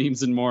 music,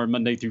 memes, and more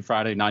Monday through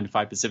Friday, 9 to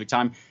 5 Pacific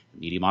Time,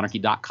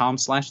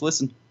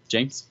 MediaMonarchy.com/listen.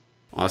 James?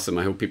 Awesome.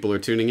 I hope people are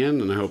tuning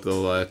in, and I hope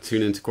they'll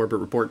tune into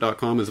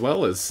CorbettReport.com as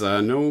well. As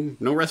no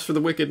rest for the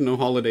wicked, no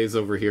holidays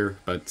over here,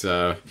 but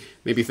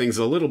maybe things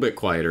a little bit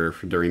quieter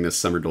during this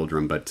summer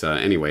doldrum. But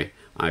anyway,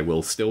 I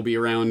will still be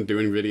around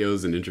doing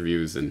videos and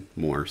interviews and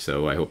more,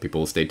 so I hope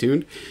people will stay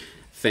tuned.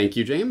 Thank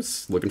you,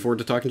 James. Looking forward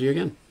to talking to you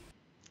again.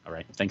 All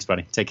right. Thanks,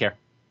 buddy. Take care.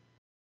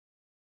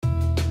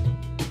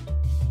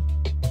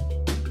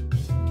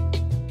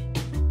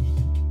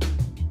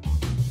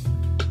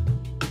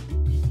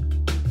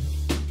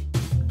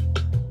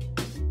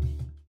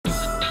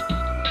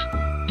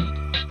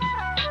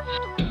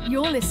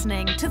 You're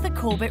listening to the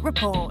Corbett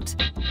Report.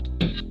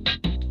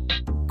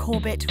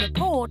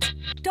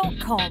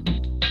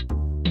 CorbettReport.com